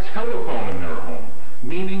a telephone in their home,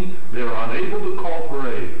 meaning they're unable to call for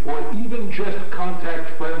aid or even just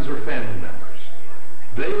contact friends or family members.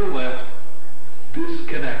 They are left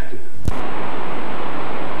disconnected.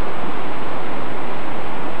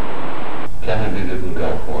 Kennedy didn't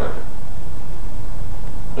go for it.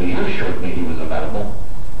 But you assured me he was amenable.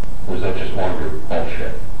 Or was that just more of your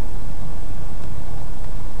bullshit?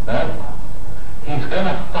 No. He's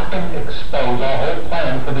gonna fucking expose our whole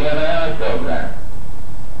plan for the NII program.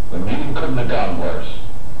 The meeting couldn't have gone worse.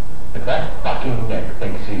 If that fucking Nick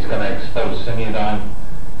thinks he's gonna expose Semiodyne,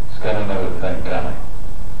 he's got another thing coming.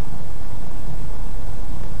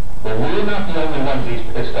 But we're not the only ones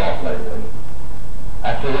he's pissed off lately.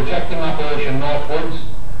 After rejecting Operation Northwoods,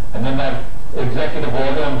 and then that executive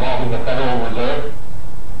order involving the Federal Reserve,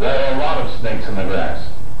 there are a lot of snakes in the grass.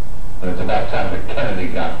 And it's about time that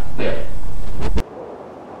Kennedy got bit.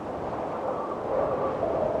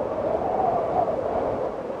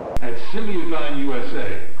 At Semiodyne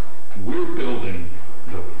USA, we're building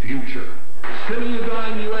the future.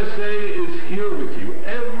 Semiodyne USA is here with you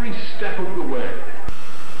every step of the way.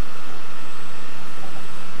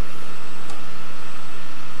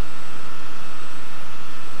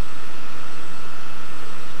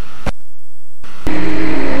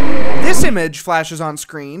 This image flashes on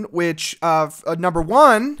screen, which, number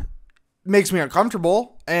 1, makes me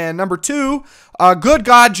uncomfortable, and number 2, good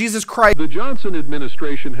God, Jesus Christ. The Johnson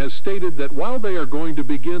administration has stated that while they are going to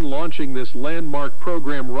begin launching this landmark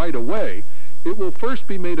program right away, it will first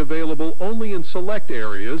be made available only in select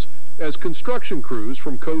areas as construction crews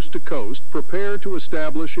from coast to coast prepare to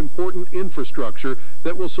establish important infrastructure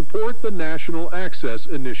that will support the National Access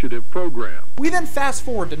Initiative program. We then fast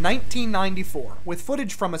forward to 1994 with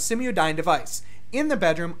footage from a Semiodyne device in the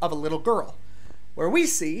bedroom of a little girl, where we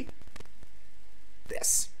see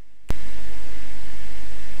this.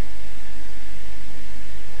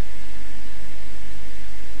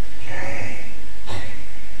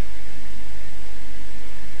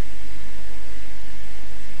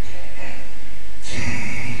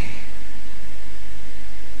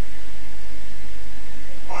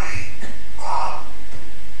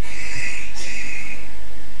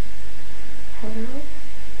 Hello?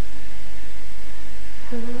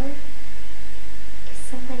 Hello? Is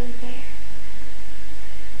somebody there?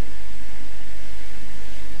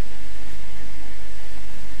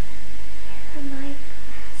 Where are my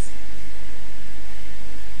glasses?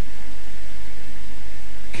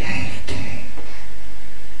 Katie.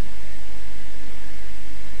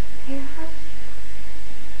 Where are you?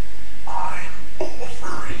 I'm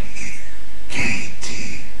over here,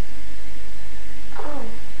 Katie. Oh,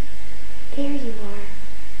 there you are.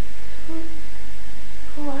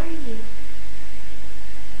 Who are you?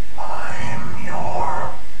 I'm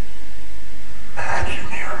your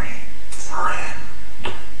imaginary friend.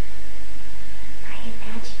 My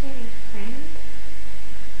imaginary friend?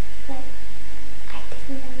 But I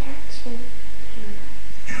didn't imagine you.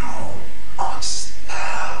 You must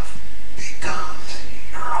have, because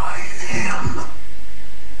here I am.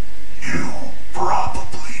 You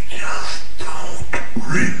probably just don't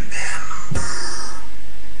remember.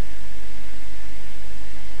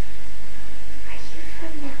 Are you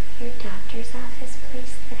from that weird doctor's office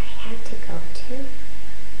place that I had to go to?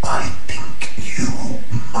 I think you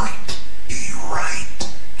might be right,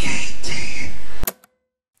 Katie.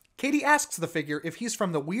 Katie asks the figure if he's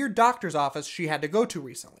from the weird doctor's office she had to go to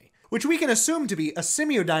recently, which we can assume to be a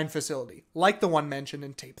Semiodyne facility, like the one mentioned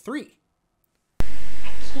in tape 3. I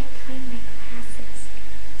can't find my glasses,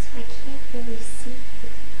 so I can't really see you.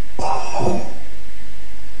 Oh,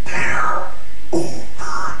 they're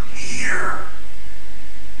over here.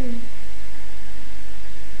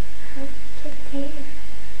 How'd you get there?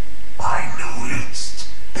 I noticed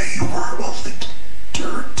they were a little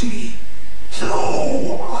dirty, so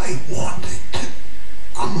I wanted to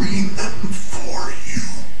clean them for you.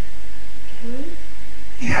 Really?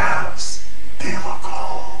 Yes, they look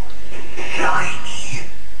all shiny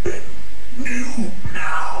and new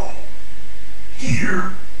now.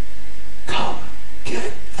 Here, come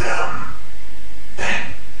get them.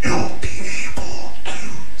 Then you'll be able to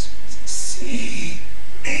see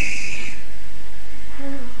me.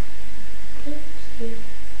 Wow. Thank you.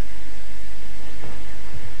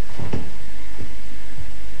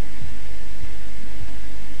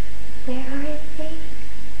 Where are they?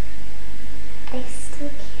 I still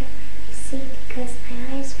can't really see because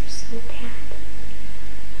my eyes are so bad.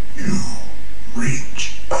 You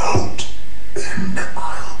reach out and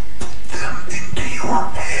I'll put them into your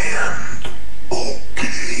hand.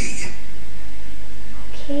 Okay.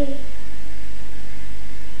 Okay.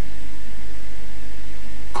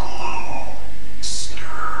 Closer.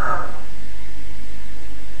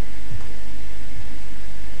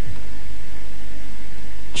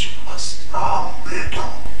 Just a little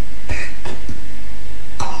bit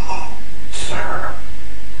closer.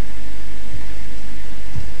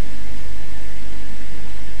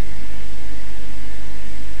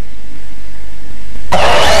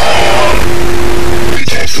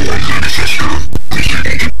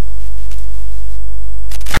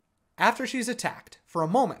 After she's attacked, for a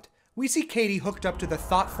moment, we see Katie hooked up to the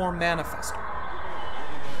Thoughtform Manifester.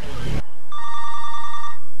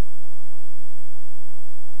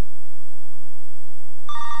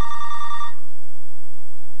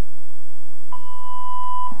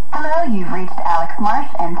 Hello, you've reached Alex Marsh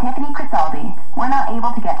and Tiffany Crisaldi. We're not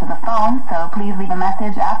able to get to the phone, so please leave a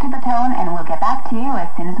message after the tone and we'll get back to you as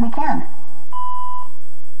soon as we can.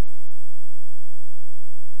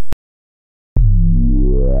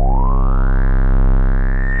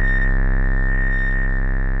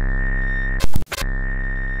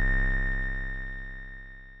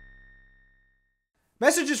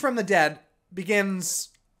 Messages from the Dead begins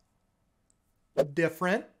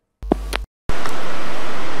different.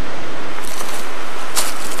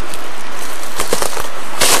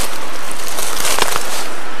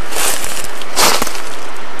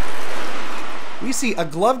 We see a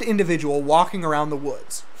gloved individual walking around the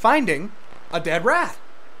woods, finding a dead rat.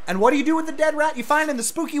 And what do you do with the dead rat you find in the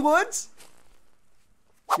spooky woods?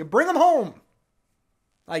 You bring him home,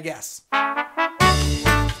 I guess.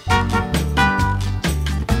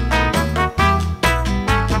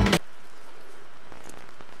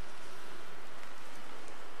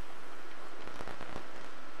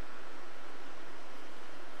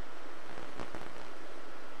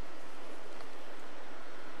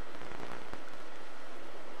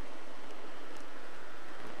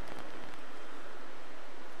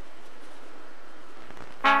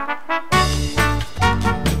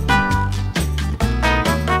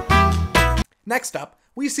 Next up,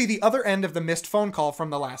 we see the other end of the missed phone call from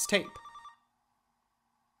the last tape.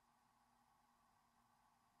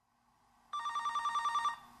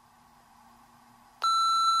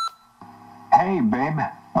 Hey, babe.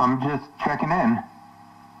 I'm just checking in.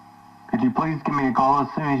 Could you please give me a call as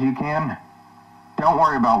soon as you can? Don't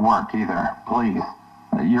worry about work either, please.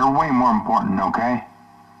 You're way more important, okay?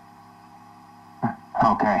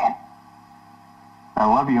 Okay. I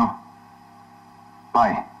love you.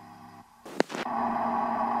 Bye.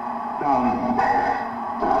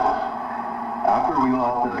 After we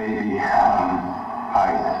lost the baby,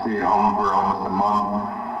 I stayed home for almost a month.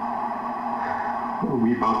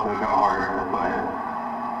 We both took it hard, but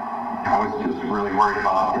I was just really worried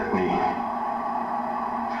about Tiffany.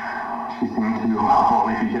 She seemed to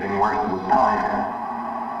only be getting worse with time.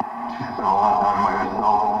 She spent a lot of time by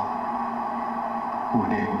herself.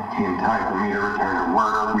 When it came time for me to return to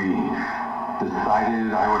work, we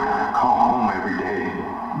decided I would call home every day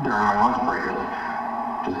during my lunch break,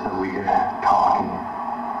 just so we could talk and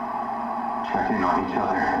check in on each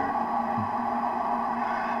other.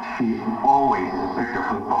 She always picked up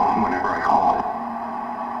the phone whenever I called.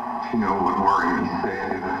 She knew it would worry me sick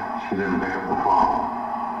if she didn't pick up the phone.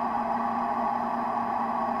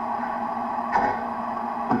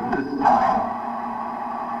 But this time,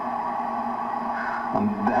 on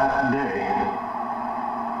that day,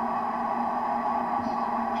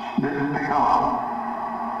 she didn't pick up.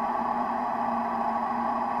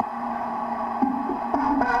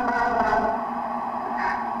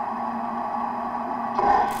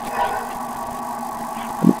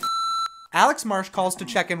 Alex Marsh calls to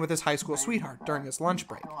check in with his high school sweetheart during his lunch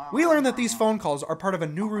break. We learn that these phone calls are part of a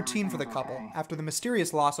new routine for the couple after the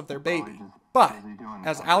mysterious loss of their baby. But,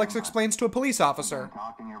 as Alex explains to a police officer,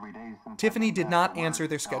 Tiffany did not answer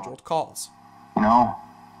their scheduled calls. You know,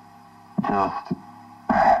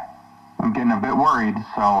 I'm getting a bit worried,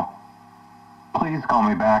 so please call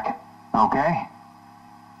me back, okay?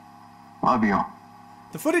 Love you.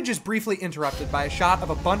 The footage is briefly interrupted by a shot of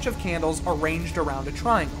a bunch of candles arranged around a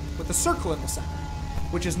triangle, with a circle in the center,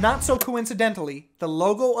 which is not so coincidentally the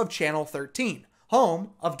logo of Channel 13, home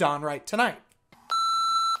of Dawn Right Tonight.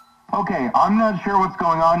 Okay, I'm not sure what's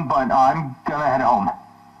going on, but I'm gonna head home.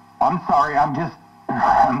 I'm sorry, I'm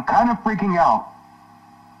kind of freaking out.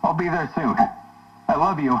 I'll be there soon. I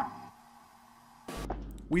love you.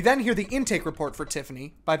 We then hear the intake report for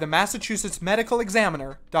Tiffany by the Massachusetts medical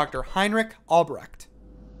examiner, Dr. Heinrich Albrecht.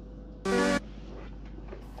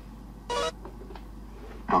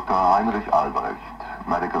 Dr. Heinrich Albrecht,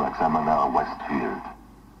 medical examiner, Westfield,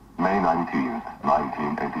 May 19th,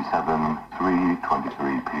 1987,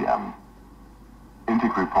 3:23 p.m.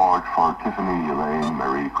 Intake report for Tiffany Elaine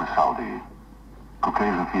Marie Crisaldi.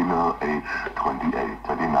 Caucasian female, age 28,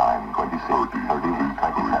 39, 26, 30,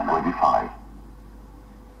 27, 25.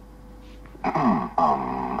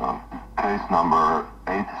 Case number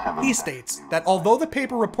 87. He states that although the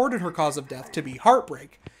paper reported her cause of death to be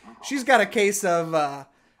heartbreak, she's got a case of a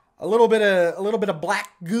little bit of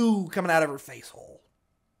black goo coming out of her face hole.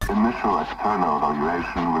 Initial external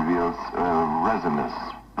evaluation reveals a resinous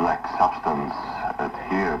black substance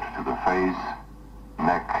adhered to the face,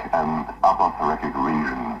 neck, and upper thoracic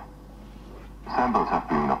region. Samples have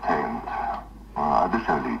been obtained.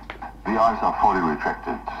 Additionally, the eyes are fully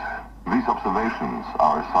retracted. These observations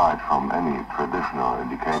are aside from any traditional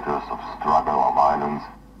indicators of struggle or violence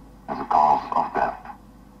as a cause of death.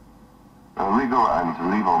 Rigor and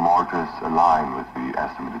lever mortis align with the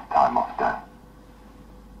estimated time of death.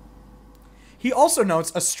 He also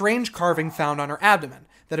notes a strange carving found on her abdomen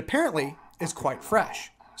that apparently is quite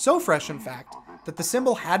fresh. So fresh, in fact, that the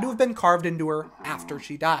symbol had to have been carved into her after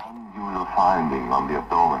she died. Unusual finding on the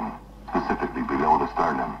abdomen, specifically below the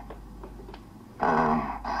sternum.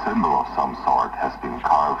 A symbol of some sort has been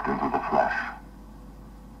carved into the flesh.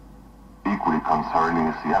 Equally concerning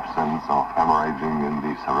is the absence of hemorrhaging in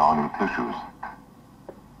the surrounding tissues.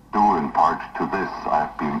 Due in part to this, I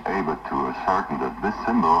have been able to ascertain that this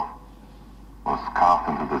symbol was carved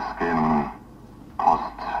into the skin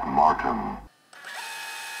post-mortem.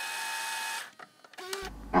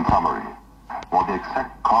 In summary, while the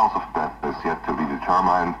exact cause of death is yet to be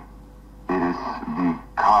determined, it is the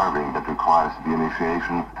carving that requires the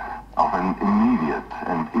initiation of an immediate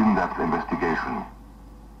and in-depth investigation.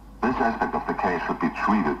 This aspect of the case should be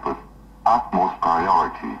treated with utmost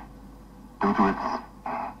priority due to its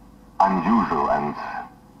unusual and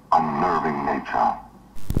unnerving nature.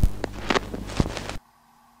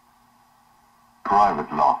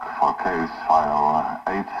 Private lock for case file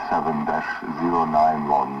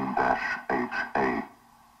 87-091-HA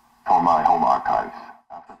for my home archives.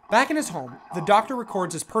 Back in his home, the doctor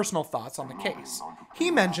records his personal thoughts on the case.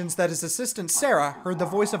 He mentions that his assistant Sarah heard the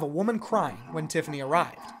voice of a woman crying when Tiffany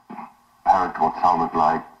arrived. I heard what sounded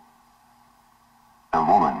like a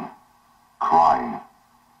woman crying,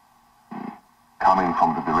 coming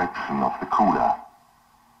from the direction of the cooler.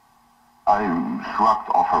 I shrugged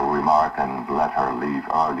off her remark and let her leave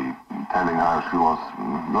early, telling her she was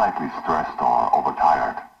likely stressed or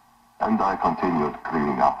overtired, and I continued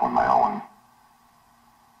cleaning up on my own.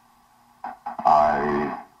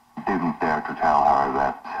 I didn't dare to tell her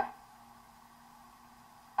that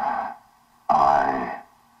I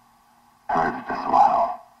heard it as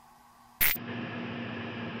well.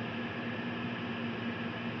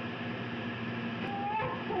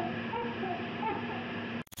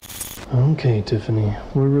 Okay, Tiffany,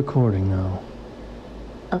 we're recording now.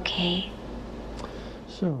 Okay.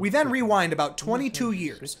 We then rewind about 22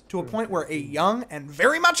 years to a point where a young and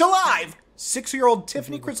very much alive 6-year-old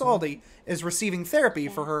Tiffany Crisaldi is receiving therapy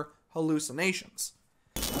for her hallucinations.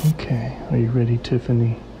 Okay, are you ready,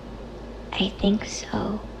 Tiffany? I think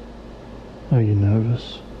so. Are you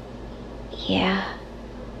nervous? Yeah.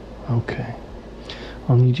 Okay.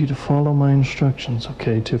 I'll need you to follow my instructions,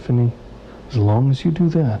 okay, Tiffany? As long as you do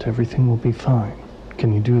that, everything will be fine.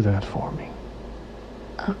 Can you do that for me?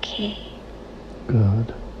 Okay.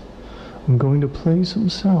 Good. I'm going to play some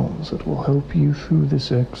sounds that will help you through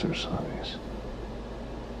this exercise.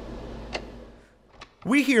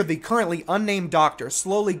 We hear the currently unnamed doctor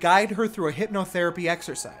slowly guide her through a hypnotherapy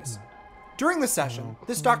exercise. During the session,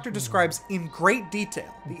 this doctor describes in great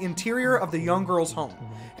detail the interior of the young girl's home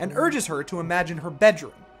and urges her to imagine her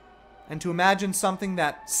bedroom, and to imagine something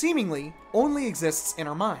that seemingly only exists in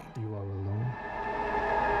her mind. You are alone.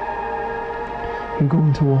 You're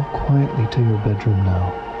going to walk quietly to your bedroom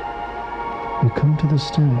now. You come to the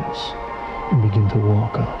stairs and begin to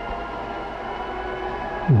walk up.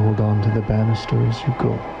 You hold on to the banister as you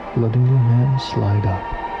go, letting your hand slide up.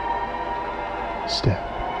 Step.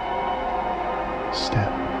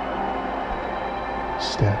 Step.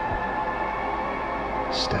 Step.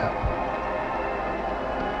 Step.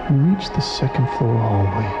 You reach the second floor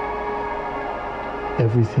hallway.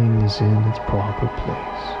 Everything is in its proper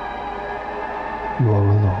place. You are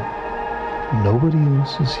alone. Nobody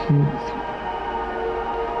else is here with you.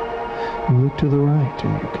 You look to the right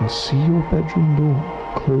and you can see your bedroom door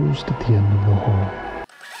closed at the end of the hall.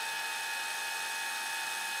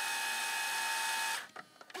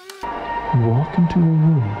 You walk into a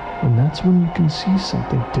room, and that's when you can see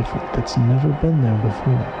something different that's never been there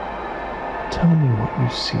before. Tell me what you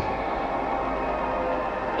see.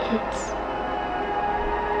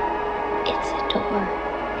 It's a door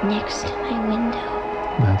next to my window.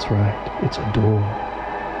 That's right, it's a door.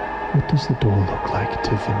 What does the door look like,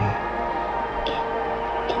 Tiffany?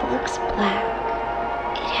 It looks black.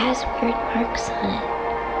 It has weird marks on it.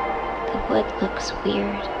 The wood looks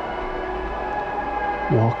weird.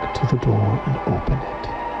 Walk to the door and open it.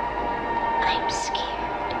 I'm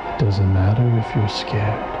scared. It doesn't matter if you're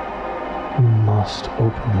scared. You must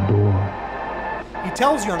open the door. He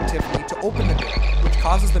tells young Tiffany to open the door, which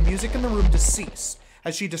causes the music in the room to cease,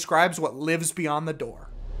 as she describes what lives beyond the door.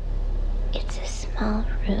 It's a small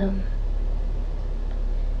room.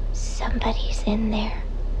 Somebody's in there.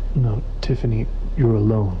 No, Tiffany, you're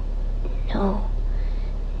alone.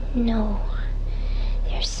 No.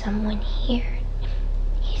 There's someone here.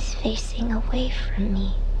 He's facing away from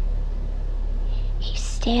me. He's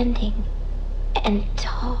standing and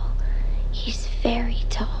tall. He's very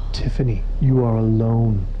tall. Tiffany, you are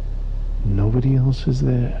alone. Nobody else is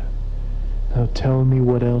there. Now tell me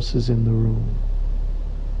what else is in the room.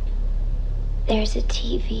 There's a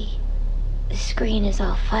TV. The screen is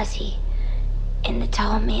all fuzzy, and the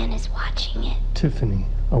tall man is watching it. Tiffany,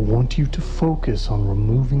 I want you to focus on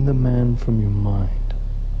removing the man from your mind.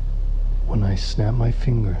 When I snap my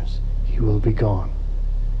fingers, he will be gone.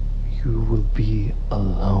 You will be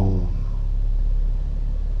alone.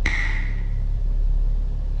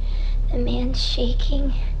 The man's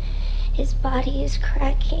shaking. His body is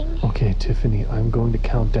cracking. Okay, Tiffany, I'm going to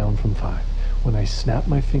count down from 5. When I snap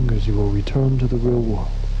my fingers, you will return to the real world.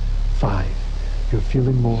 5. You're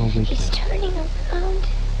feeling more awake He's now. turning around.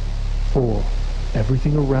 4.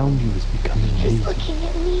 Everything around you is becoming hazy. He's looking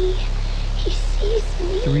at me. He sees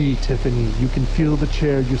me. 3. Tiffany, you can feel the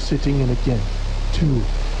chair you're sitting in again. 2.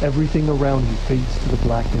 Everything around you fades to the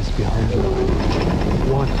blackness behind your eyes.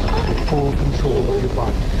 1. Full control of your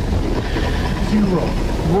body. 0.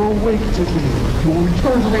 You're awake, Tiffany. You will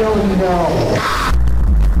return to reality now.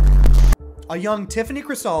 A young Tiffany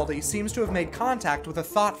Crisaldi seems to have made contact with a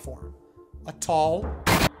thought form. A tall,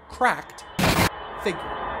 cracked figure.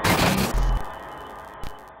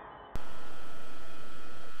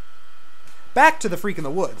 Back to the freak in the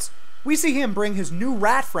woods, we see him bring his new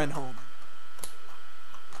rat friend home.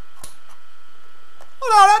 Oh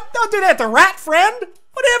no, don't do that to rat friend!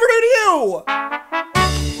 Whatever did you?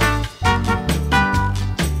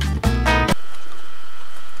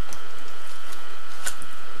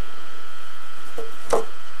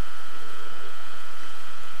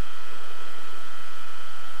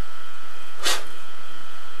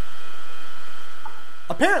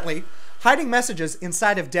 Apparently, hiding messages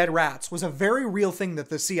inside of dead rats was a very real thing that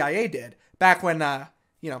the CIA did back when,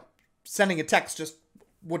 sending a text just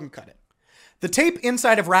wouldn't cut it. The tape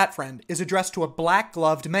inside of Rat Friend is addressed to a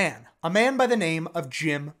black-gloved man, a man by the name of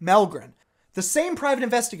Jim Melgren, the same private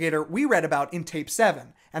investigator we read about in Tape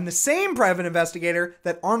 7, and the same private investigator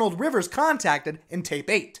that Arnold Rivers contacted in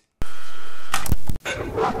Tape 8.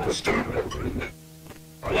 Mr. Melgren,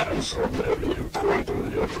 I have some very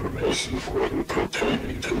important information for you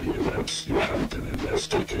pertaining to the events you have been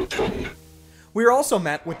investigating. We are also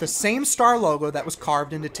met with the same star logo that was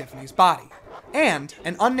carved into Tiffany's body, and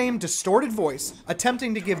an unnamed distorted voice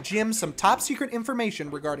attempting to give Jim some top-secret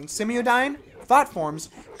information regarding Simiodyne, thought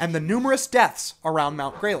forms, and the numerous deaths around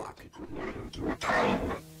Mount Greylock.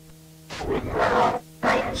 For now,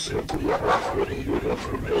 I am simply offering you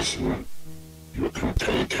information. You can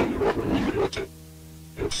take it or leave it.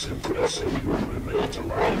 It's impressive you remained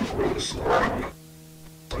alive for this long.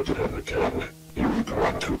 But then again, you've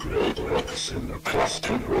gone to great lengths in the past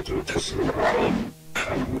in order to survive.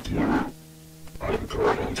 And with you, I'm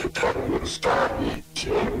going to tell you a story,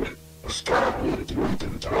 Jim. A story that you've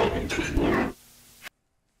been dying to hear.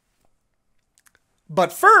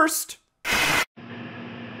 But first...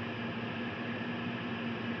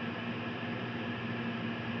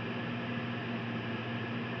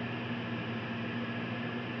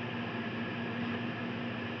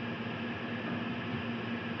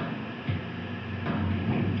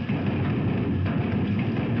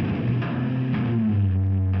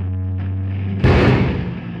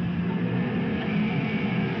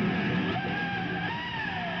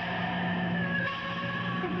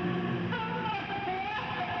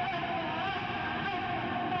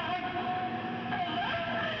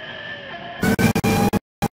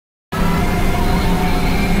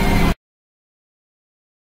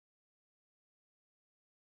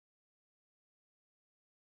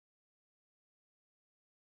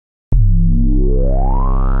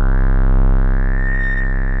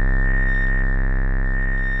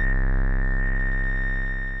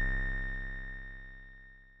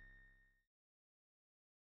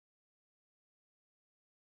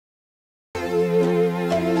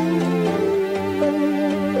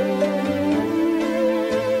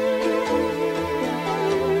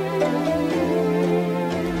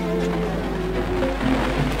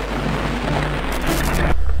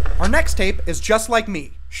 Our next tape is just like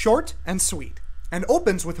me, short and sweet, and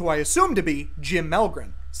opens with who I assume to be Jim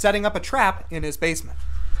Melgren, setting up a trap in his basement.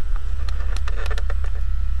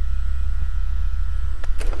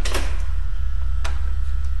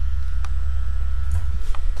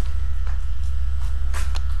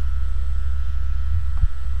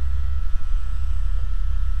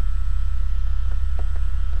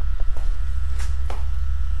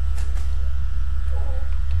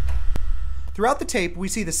 Throughout the tape, we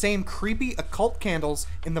see the same creepy occult candles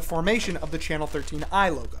in the formation of the Channel 13 eye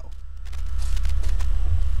logo.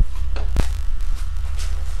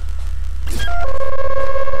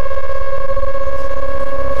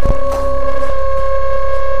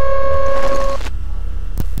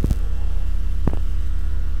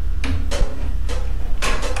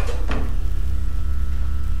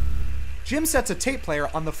 Jim sets a tape player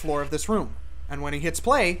on the floor of this room, and when he hits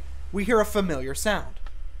play, we hear a familiar sound.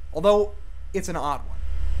 Although, it's an odd one.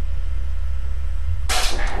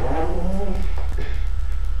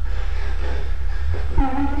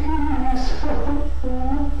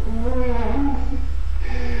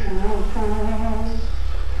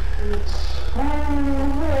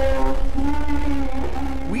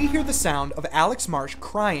 We hear the sound of Alex Marsh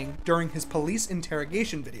crying during his police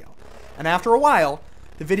interrogation video, and after a while,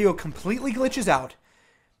 the video completely glitches out,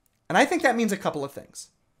 and I think that means a couple of things.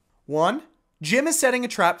 One, Jim is setting a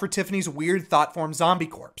trap for Tiffany's weird thought-form zombie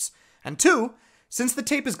corpse. And two, since the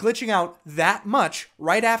tape is glitching out that much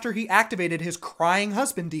right after he activated his crying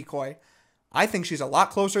husband decoy, I think she's a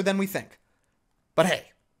lot closer than we think. But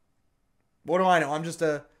hey, what do I know? I'm just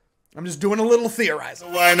doing a little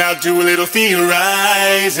theorizing. Why not do a little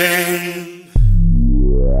theorizing?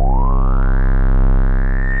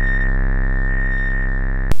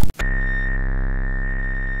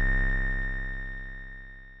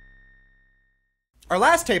 Our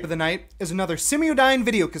last tape of the night is another Simiodyne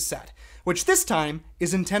video cassette, which this time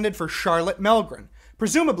is intended for Charlotte Melgren,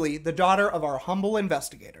 presumably the daughter of our humble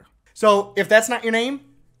investigator. So, if that's not your name,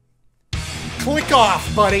 click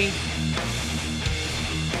off, buddy!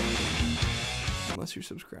 Unless you're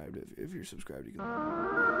subscribed. If you're subscribed, you can...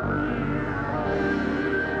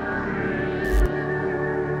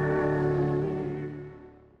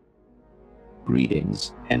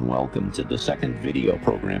 Greetings, and welcome to the second video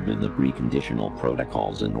program in the Preconditional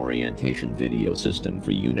Protocols and Orientation video system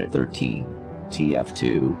for Unit 13,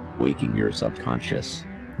 TF2, Waking Your Subconscious.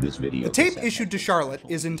 This video... The tape issued to Charlotte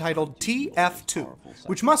is entitled TF2,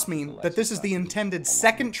 which must mean that this is the intended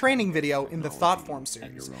second training video in the Thoughtform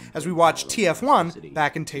series, as we watched TF1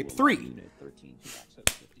 back in tape 3.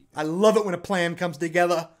 I love it when a plan comes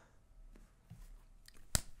together.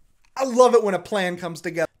 I love it when a plan comes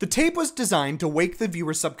together. The tape was designed to wake the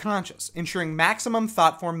viewer's subconscious, ensuring maximum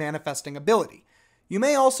thoughtform manifesting ability. You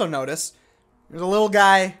may also notice there's a little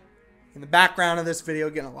guy in the background of this video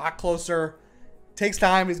getting a lot closer. It takes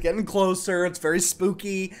time, he's getting closer, it's very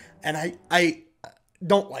spooky, and I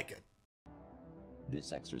don't like it.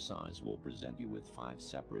 This exercise will present you with 5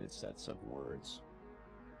 separate sets of words.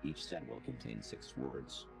 Each set will contain 6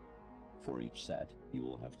 words. For each set, you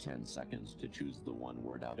will have 10 seconds to choose the one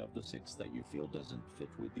word out of the 6 that you feel doesn't fit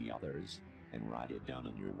with the others, and write it down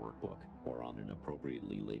in your workbook or on an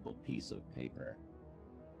appropriately labeled piece of paper.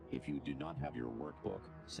 If you do not have your workbook,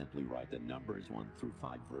 simply write the numbers 1 through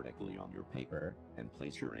 5 vertically on your paper, and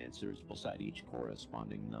place your answers beside each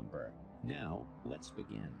corresponding number. Now, let's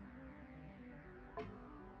begin.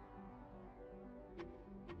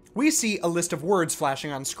 We see a list of words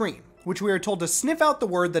flashing on screen, which we are told to sniff out the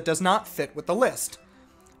word that does not fit with the list.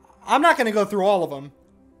 I'm not going to go through all of them,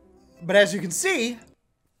 but as you can see,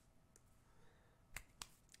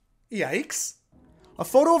 yikes. A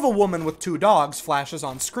photo of a woman with 2 dogs flashes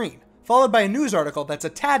on screen, followed by a news article that's a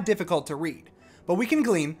tad difficult to read, but we can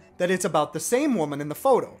glean that it's about the same woman in the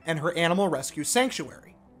photo and her animal rescue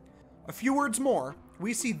sanctuary. A few words more,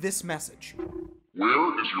 we see this message.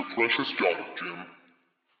 Where is your precious dog, Jim?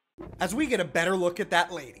 As we get a better look at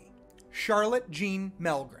that lady, Charlotte Jean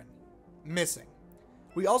Melgren, missing.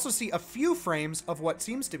 We also see a few frames of what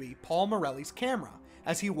seems to be Paul Morelli's camera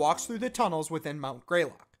as he walks through the tunnels within Mount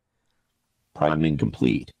Greylock. Priming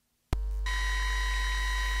complete.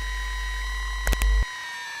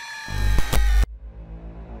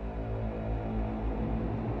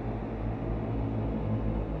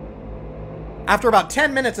 After about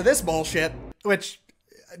 10 minutes of this bullshit, which...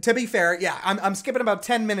 to be fair, yeah, I'm skipping about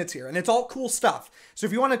 10 minutes here, and it's all cool stuff. So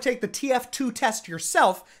if you want to take the TF2 test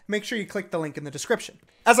yourself, make sure you click the link in the description.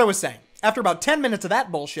 As I was saying, after about 10 minutes of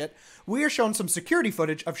that bullshit, we are shown some security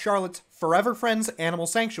footage of Charlotte's Forever Friends Animal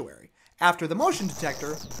Sanctuary, after the motion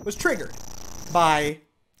detector was triggered by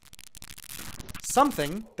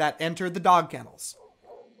something that entered the dog kennels.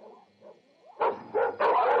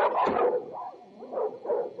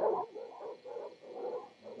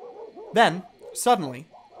 Then, suddenly,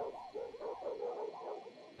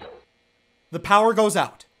 the power goes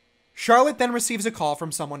out. Charlotte then receives a call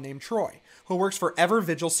from someone named Troy, who works for Ever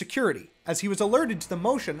Vigil Security, as he was alerted to the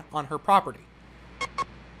motion on her property.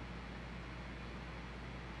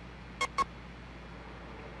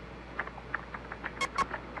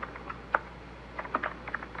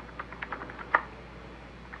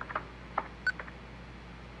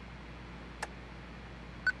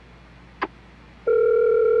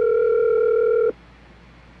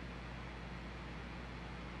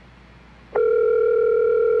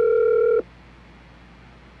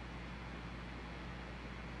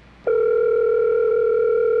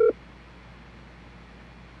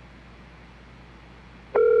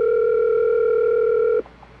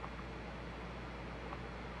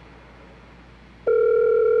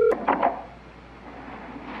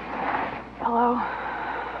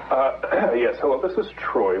 Yes, hello, this is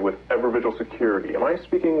Troy with Ever Vigil Security. Am I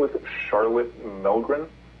speaking with Charlotte Melgren?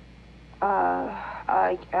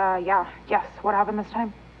 Yes. What happened this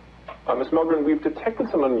time? Miss Melgren, we've detected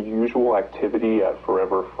some unusual activity at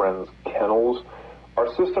Forever Friends Kennels. Our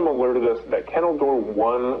system alerted us that kennel door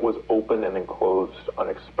 1 was open and then closed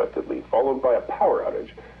unexpectedly, followed by a power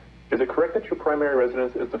outage. Is it correct that your primary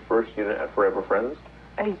residence is the first unit at Forever Friends?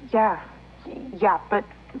 Yeah, but...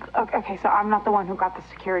 Okay, so I'm not the one who got the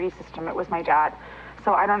security system. It was my dad.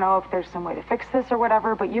 So I don't know if there's some way to fix this or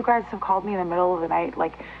whatever, but you guys have called me in the middle of the night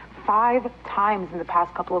like 5 times in the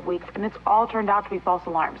past couple of weeks, and it's all turned out to be false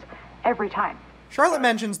alarms. Every time. Charlotte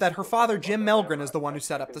mentions that her father, Jim Melgren, is the one who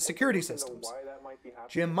set up the security systems.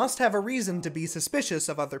 Jim must have a reason to be suspicious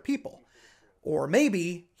of other people. Or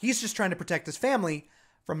maybe he's just trying to protect his family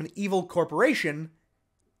from an evil corporation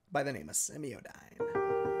by the name of Semiodyne.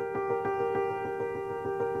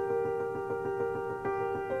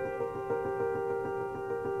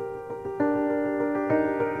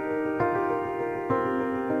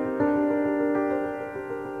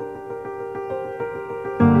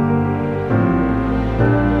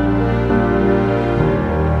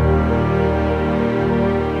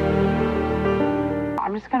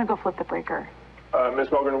 just gonna go flip the breaker. Ms.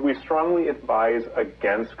 Milgren, we strongly advise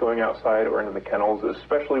against going outside or into the kennels,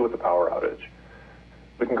 especially with the power outage.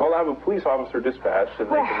 We can call to have a police officer dispatched,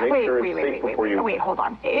 and they can make sure it's safe before you... Wait, hold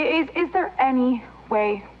on. Is there any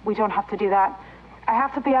way we don't have to do that? I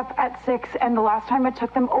have to be up at 6, and the last time it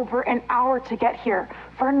took them over an hour to get here.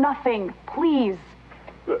 For nothing. Please.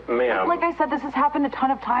 Ma'am. Like I said, this has happened a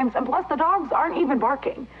ton of times, and plus the dogs aren't even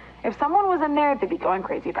barking. If someone was in there, they'd be going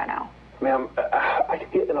crazy by now. Ma'am, I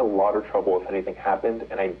could get in a lot of trouble if anything happened,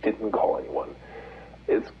 and I didn't call anyone.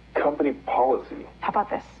 It's company policy. How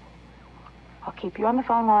about this? I'll keep you on the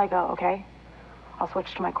phone while I go, okay? I'll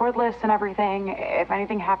switch to my cordless and everything. If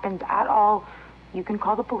anything happens at all, you can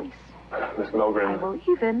call the police. Miss Milgren... I will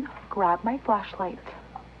even grab my flashlight.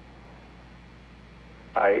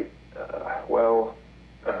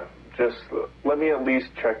 Just let me at least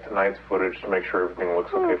check tonight's footage to make sure everything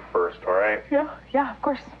looks okay first, all right? Yeah, of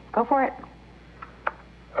course. Go for it.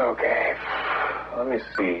 Okay, let me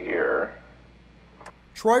see here.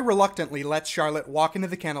 Troy reluctantly lets Charlotte walk into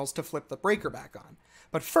the kennels to flip the breaker back on.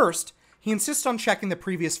 But first, he insists on checking the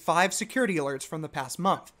previous 5 security alerts from the past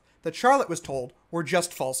month that Charlotte was told were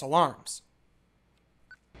just false alarms.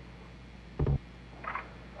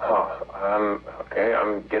 Okay,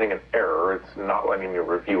 I'm getting an error. It's not letting me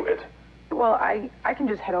review it. Well, I can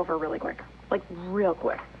just head over really quick. Like, real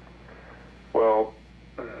quick. Well,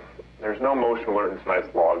 there's no motion alert in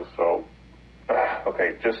tonight's logs, so...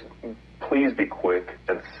 okay, just please be quick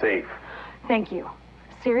and safe. Thank you.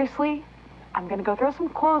 Seriously, I'm gonna go throw some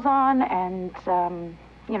clothes on and,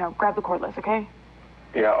 grab the cordless, okay?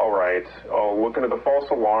 Yeah, all right. I'll look into the false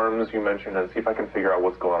alarms you mentioned and see if I can figure out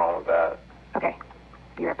what's going on with that. Okay.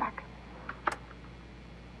 Be right back.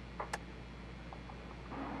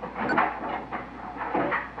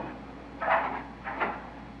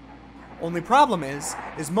 Only problem is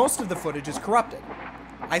most of the footage is corrupted.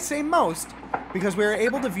 I say most because we were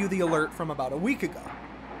able to view the alert from about a week ago.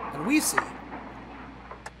 And we see...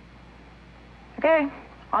 Okay,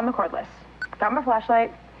 on the cordless. Got my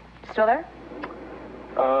flashlight. Still there?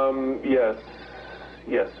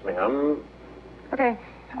 Yes, ma'am. Okay,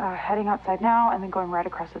 heading outside now and then going right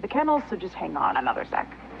across to the kennels, so just hang on another sec.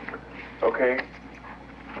 Okay.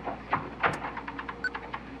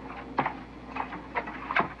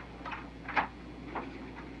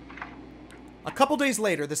 A couple days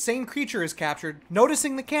later, the same creature is captured,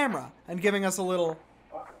 noticing the camera and giving us a little...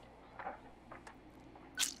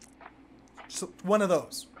 one of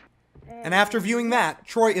those. And after viewing that,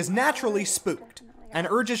 Troy is naturally spooked and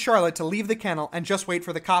urges Charlotte to leave the kennel and just wait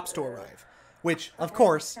for the cops to arrive. Which, of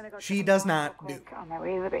course, she does not do. On my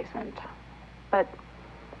way to the basement. But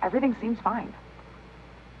everything seems fine.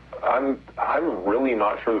 I'm really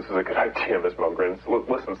not sure this is a good idea, Miss Milgren.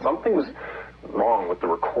 Listen, something's wrong with the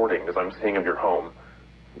recordings I'm seeing of your home.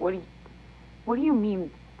 What do you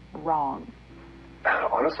mean wrong?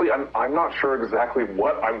 Honestly, I'm not sure exactly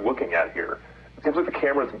what I'm looking at here. It seems like the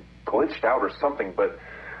camera's glitched out or something, but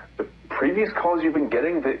the previous calls you've been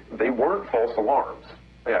getting, they weren't false alarms.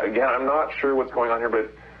 Yeah, again, I'm not sure what's going on here,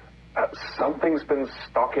 but something's been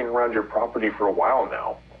stalking around your property for a while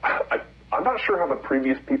now. I'm not sure how the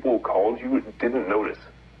previous people who called you didn't notice.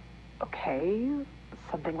 Okay,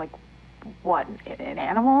 something like what, an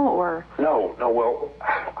animal or? No, well,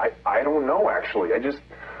 I don't know actually.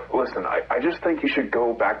 Listen, I just think you should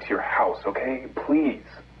go back to your house, okay? Please.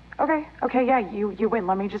 Okay, yeah, you win.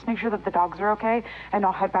 Let me just make sure that the dogs are okay, and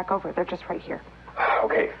I'll head back over. They're just right here.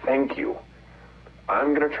 Okay, thank you.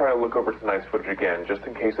 I'm gonna try to look over tonight's footage again, just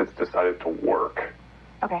in case it's decided to work.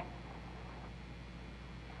 Okay.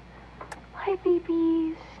 Hi,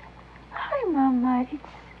 babies. Hi, Mama.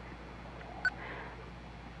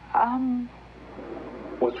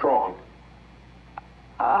 What's wrong?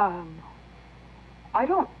 I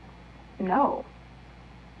don't know.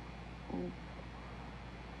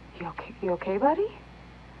 You okay, buddy?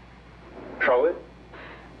 Charlotte?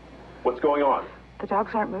 What's going on? The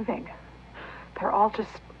dogs aren't moving. They're all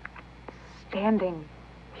just standing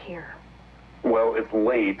here. Well, it's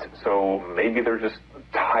late, so maybe they're just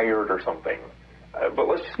tired or something. But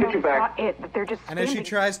let's just get you back. That's not it. They're just And as she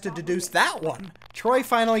tries to deduce that one, Troy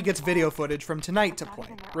finally gets video footage from tonight to play,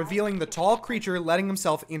 revealing the tall creature letting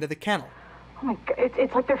himself into the kennel. Oh my God,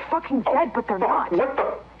 it's like they're fucking dead, but they're not. What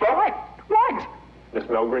the fuck? What? Miss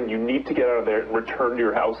Milgren, you need to get out of there and return to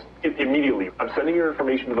your house immediately. I'm sending your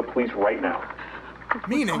information to the police right now.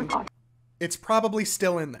 Meaning, it's probably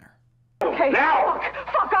still in there. Okay, now!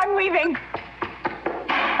 Fuck, I'm leaving!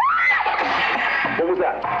 What was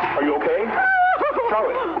that? Are you okay?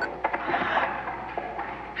 Charlotte!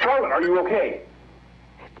 Charlotte, are you okay?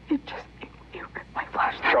 You ripped my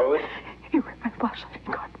flashlight. Charlotte? You ripped my flashlight.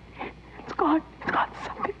 It's gone. It's got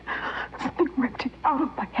something ripped it out of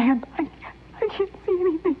my hand. I can't see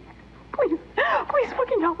anything. Please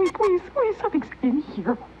fucking help me, please. Something's in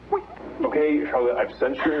here. Wait. Okay, Charlotte, I've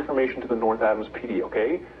sent your information to the North Adams PD,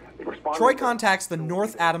 okay? Troy contacts the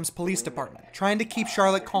North Adams Police Department, trying to keep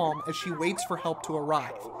Charlotte calm as she waits for help to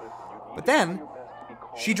arrive. But then,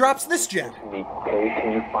 she drops this gem. Okay,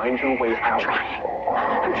 can you find your way out?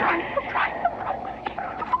 I'm trying.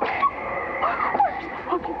 Where's the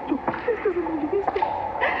fucking door? This doesn't need to be said.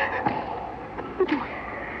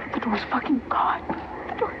 The door's fucking gone.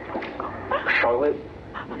 Charlotte,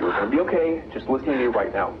 you're gonna be okay. Just listen to me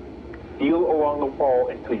right now. Feel along the wall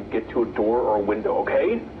until you get to a door or a window,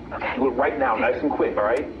 okay? Okay. Do it right now, nice and quick, all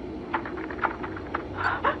right?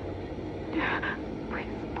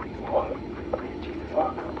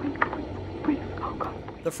 Please, oh God.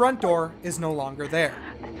 The front door is no longer there.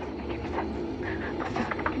 This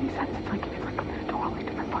doesn't make any sense. It's like a door like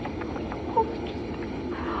to my fucking building. Oh,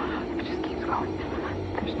 it just keeps going.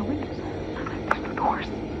 There's no windows. There's no doors.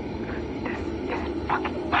 This isn't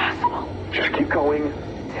fucking possible. Just keep going.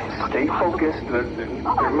 Stay focused.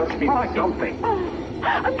 There must be something.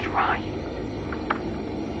 I'm trying.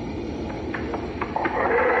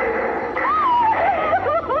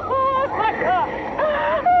 Oh my God.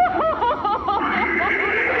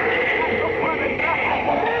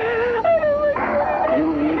 You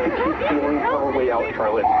need to keep feeling our way out,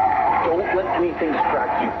 Charlotte. Don't let anything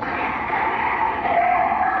distract you.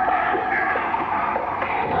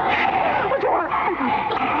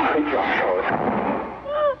 Great job, Charlotte.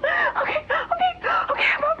 Okay,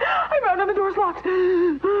 I'm out and the door's locked.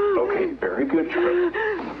 Okay, very good, Charlotte.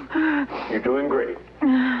 You're doing great.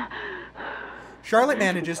 Charlotte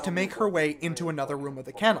manages to make her way into another room of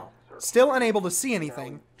the kennel. Still unable to see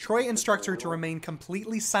anything, Troy instructs her to remain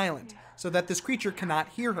completely silent so that this creature cannot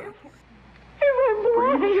hear her.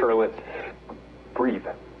 Breathe, Charlotte. Breathe.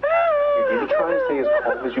 You need to try and stay as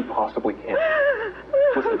calm as you possibly can.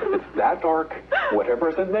 Listen, if it's that dark,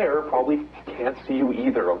 whatever's in there probably can't see you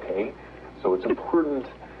either, okay? So it's important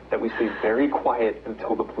that we stay very quiet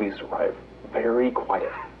until the police arrive. Very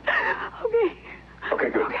quiet. Okay. Okay,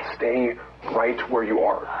 good. Stay right where you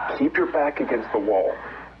are. Keep your back against the wall.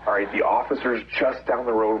 All right, the officer's just down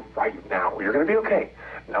the road right now. You're going to be okay.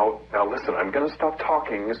 Now listen, I'm going to stop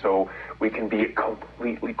talking so we can be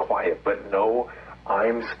completely quiet. But no,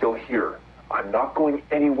 I'm still here. I'm not going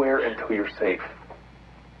anywhere until you're safe.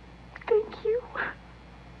 Thank you.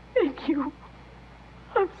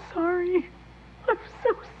 I'm sorry. I'm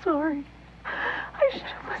so sorry. I should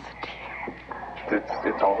have listened to you.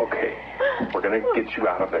 It's all okay. We're going to get you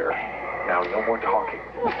out of there. Now, no more talking.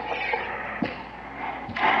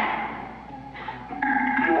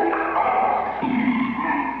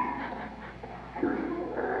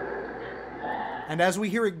 And as we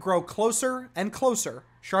hear it grow closer and closer,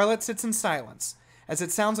 Charlotte sits in silence, as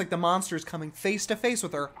it sounds like the monster is coming face to face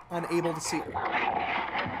with her, unable to see her.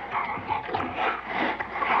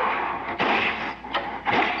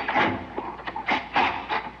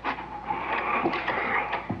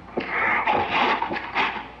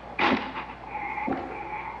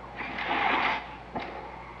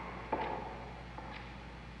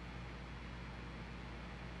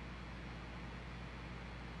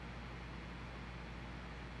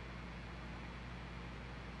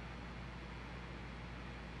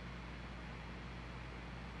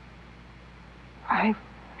 I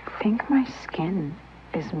think my skin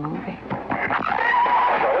is moving. Charlotte?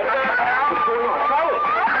 What's going on? Charlotte!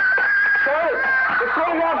 Charlotte! What's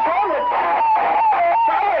going on? Charlotte!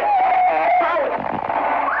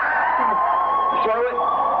 Charlotte!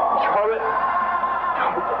 Charlotte!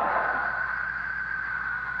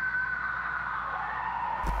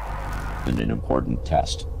 And an important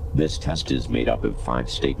test. This test is made up of 5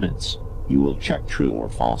 statements. You will check true or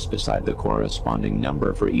false beside the corresponding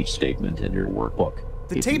number for each statement in your workbook.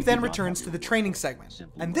 The tape then returns to the training segment,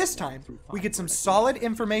 and this time, we get some solid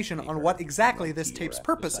information on what exactly this tape's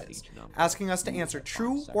purpose is, asking us to answer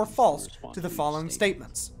true or false to the following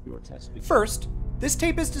statements. First, this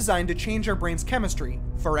tape is designed to change our brain's chemistry,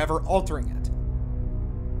 forever altering it.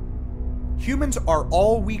 Humans are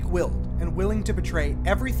all weak-willed and willing to betray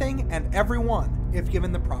everything and everyone if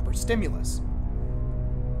given the proper stimulus.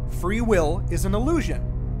 Free will is an illusion,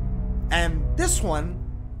 and this one,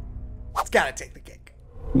 it's gotta take the cake.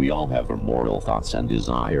 We all have immoral thoughts and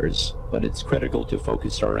desires, but it's critical to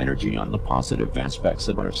focus our energy on the positive aspects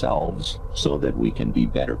of ourselves so that we can be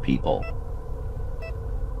better people.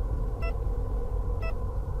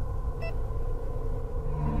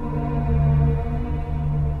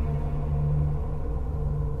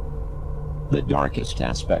 The The darkest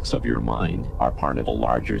aspects of your mind are part of a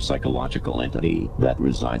larger psychological entity that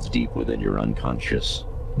resides deep within your unconscious.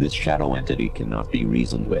 This shadow entity cannot be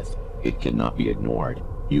reasoned with. It cannot be ignored.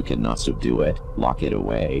 You cannot subdue it, lock it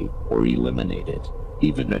away, or eliminate it.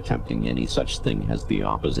 Even attempting any such thing has the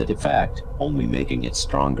opposite effect, only making it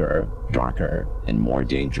stronger, darker, and more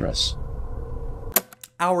dangerous.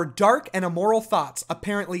 Our dark and immoral thoughts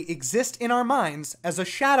apparently exist in our minds as a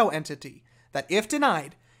shadow entity that, if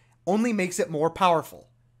denied, only makes it more powerful.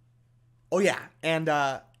 Oh yeah, and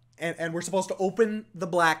we're supposed to open the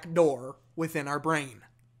black door within our brain.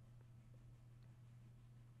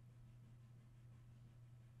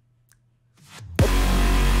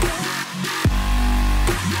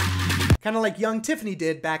 Kind of like young Tiffany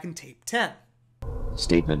did back in tape 10.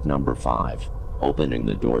 Statement number 5. Opening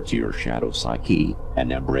the door to your shadow psyche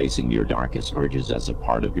and embracing your darkest urges as a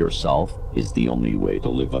part of yourself is the only way to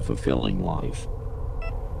live a fulfilling life.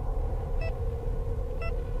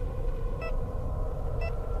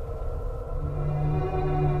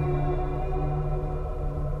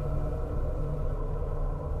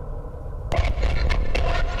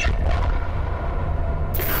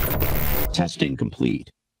 Testing complete.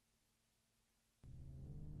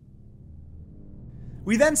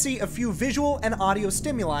 We then see a few visual and audio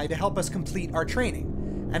stimuli to help us complete our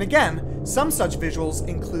training. And again, some such visuals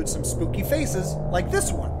include some spooky faces, like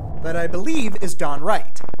this one, that I believe is Don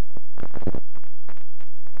Wright.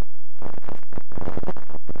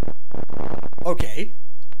 Okay.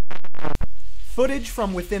 Footage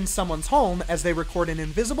from within someone's home as they record an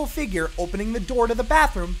invisible figure opening the door to the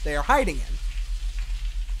bathroom they are hiding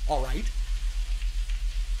in. Alright.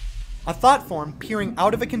 A thought form peering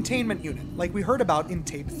out of a containment unit, like we heard about in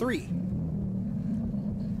tape 3.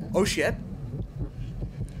 Oh shit.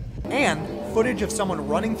 And footage of someone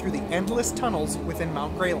running through the endless tunnels within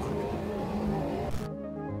Mount Greylock.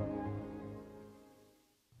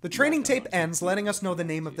 The training tape ends letting us know the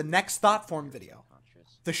name of the next thought form video.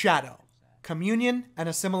 The Shadow. Communion and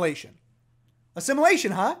Assimilation.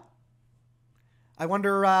 Assimilation, huh? I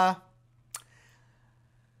wonder what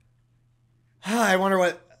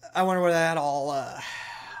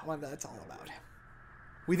that's all about.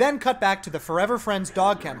 We then cut back to the Forever Friends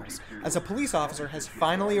dog kennels as a police officer has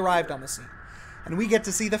finally arrived on the scene, and we get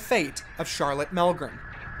to see the fate of Charlotte Melgren.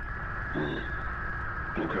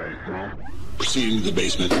 Okay, well, proceeding to the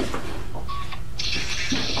basement.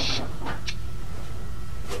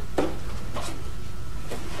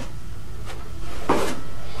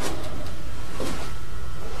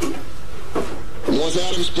 North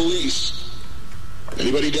Adams Police.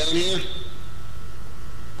 Anybody down here?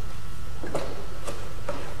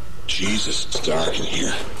 Jesus, it's dark in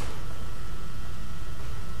here.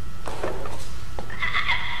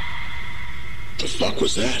 The fuck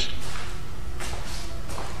was that?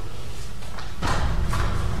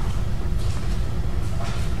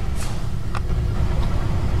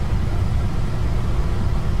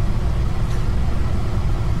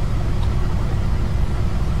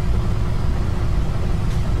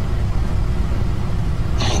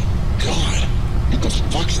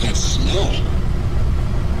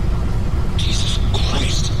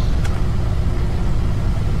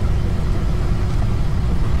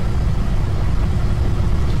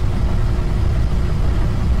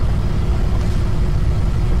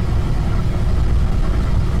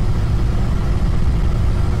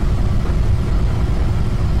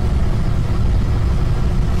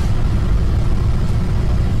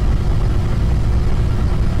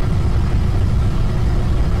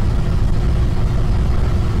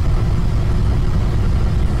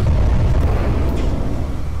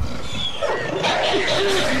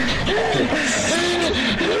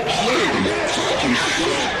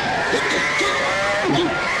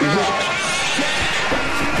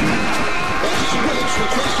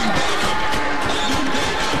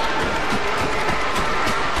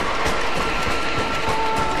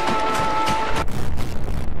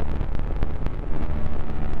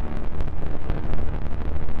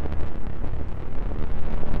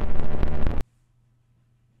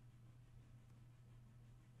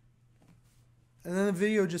 And then the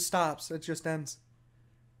video just stops. It just ends.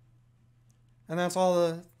 And that's all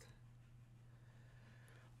the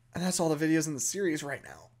videos in the series right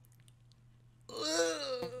now.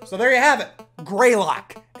 So there you have it.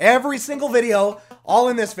 Greylock. Every single video, all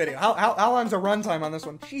in this video. How long's the runtime on this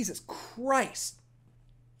one? Jesus Christ.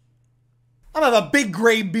 I'm gonna have a big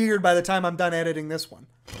gray beard by the time I'm done editing this one.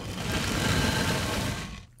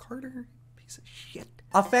 Carter, piece of shit.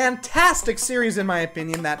 A fantastic series, in my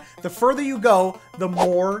opinion, that the further you go, the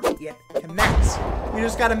more it connects. You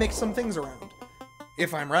just gotta mix some things around.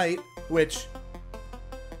 If I'm right, which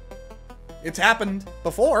It's happened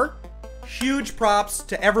before. Huge props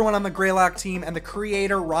to everyone on the Greylock team and the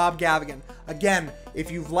creator, Rob Gavigan. Again, if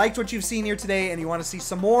you've liked what you've seen here today and you want to see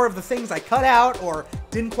some more of the things I cut out or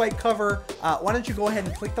didn't quite cover, why don't you go ahead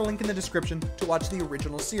and click the link in the description to watch the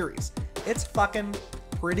original series. It's fucking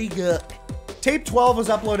pretty good. Tape 12 was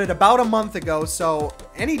uploaded about a month ago, so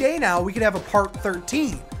any day now we could have a part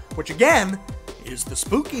 13, which again is the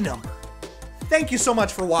spooky number. Thank you so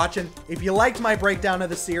much for watching. If you liked my breakdown of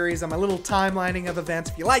the series and my little timelining of events,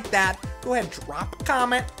 if you like that, go ahead and drop a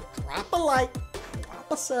comment, drop a like,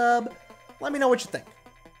 drop a sub. Let me know what you think.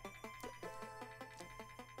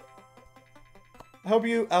 I hope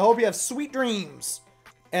you have sweet dreams.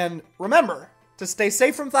 And remember to stay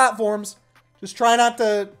safe from thought forms. Just try not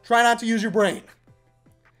to use your brain.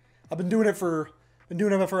 I've been doing it for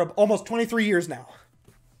almost 23 years now.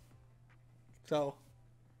 So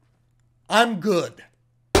I'm good.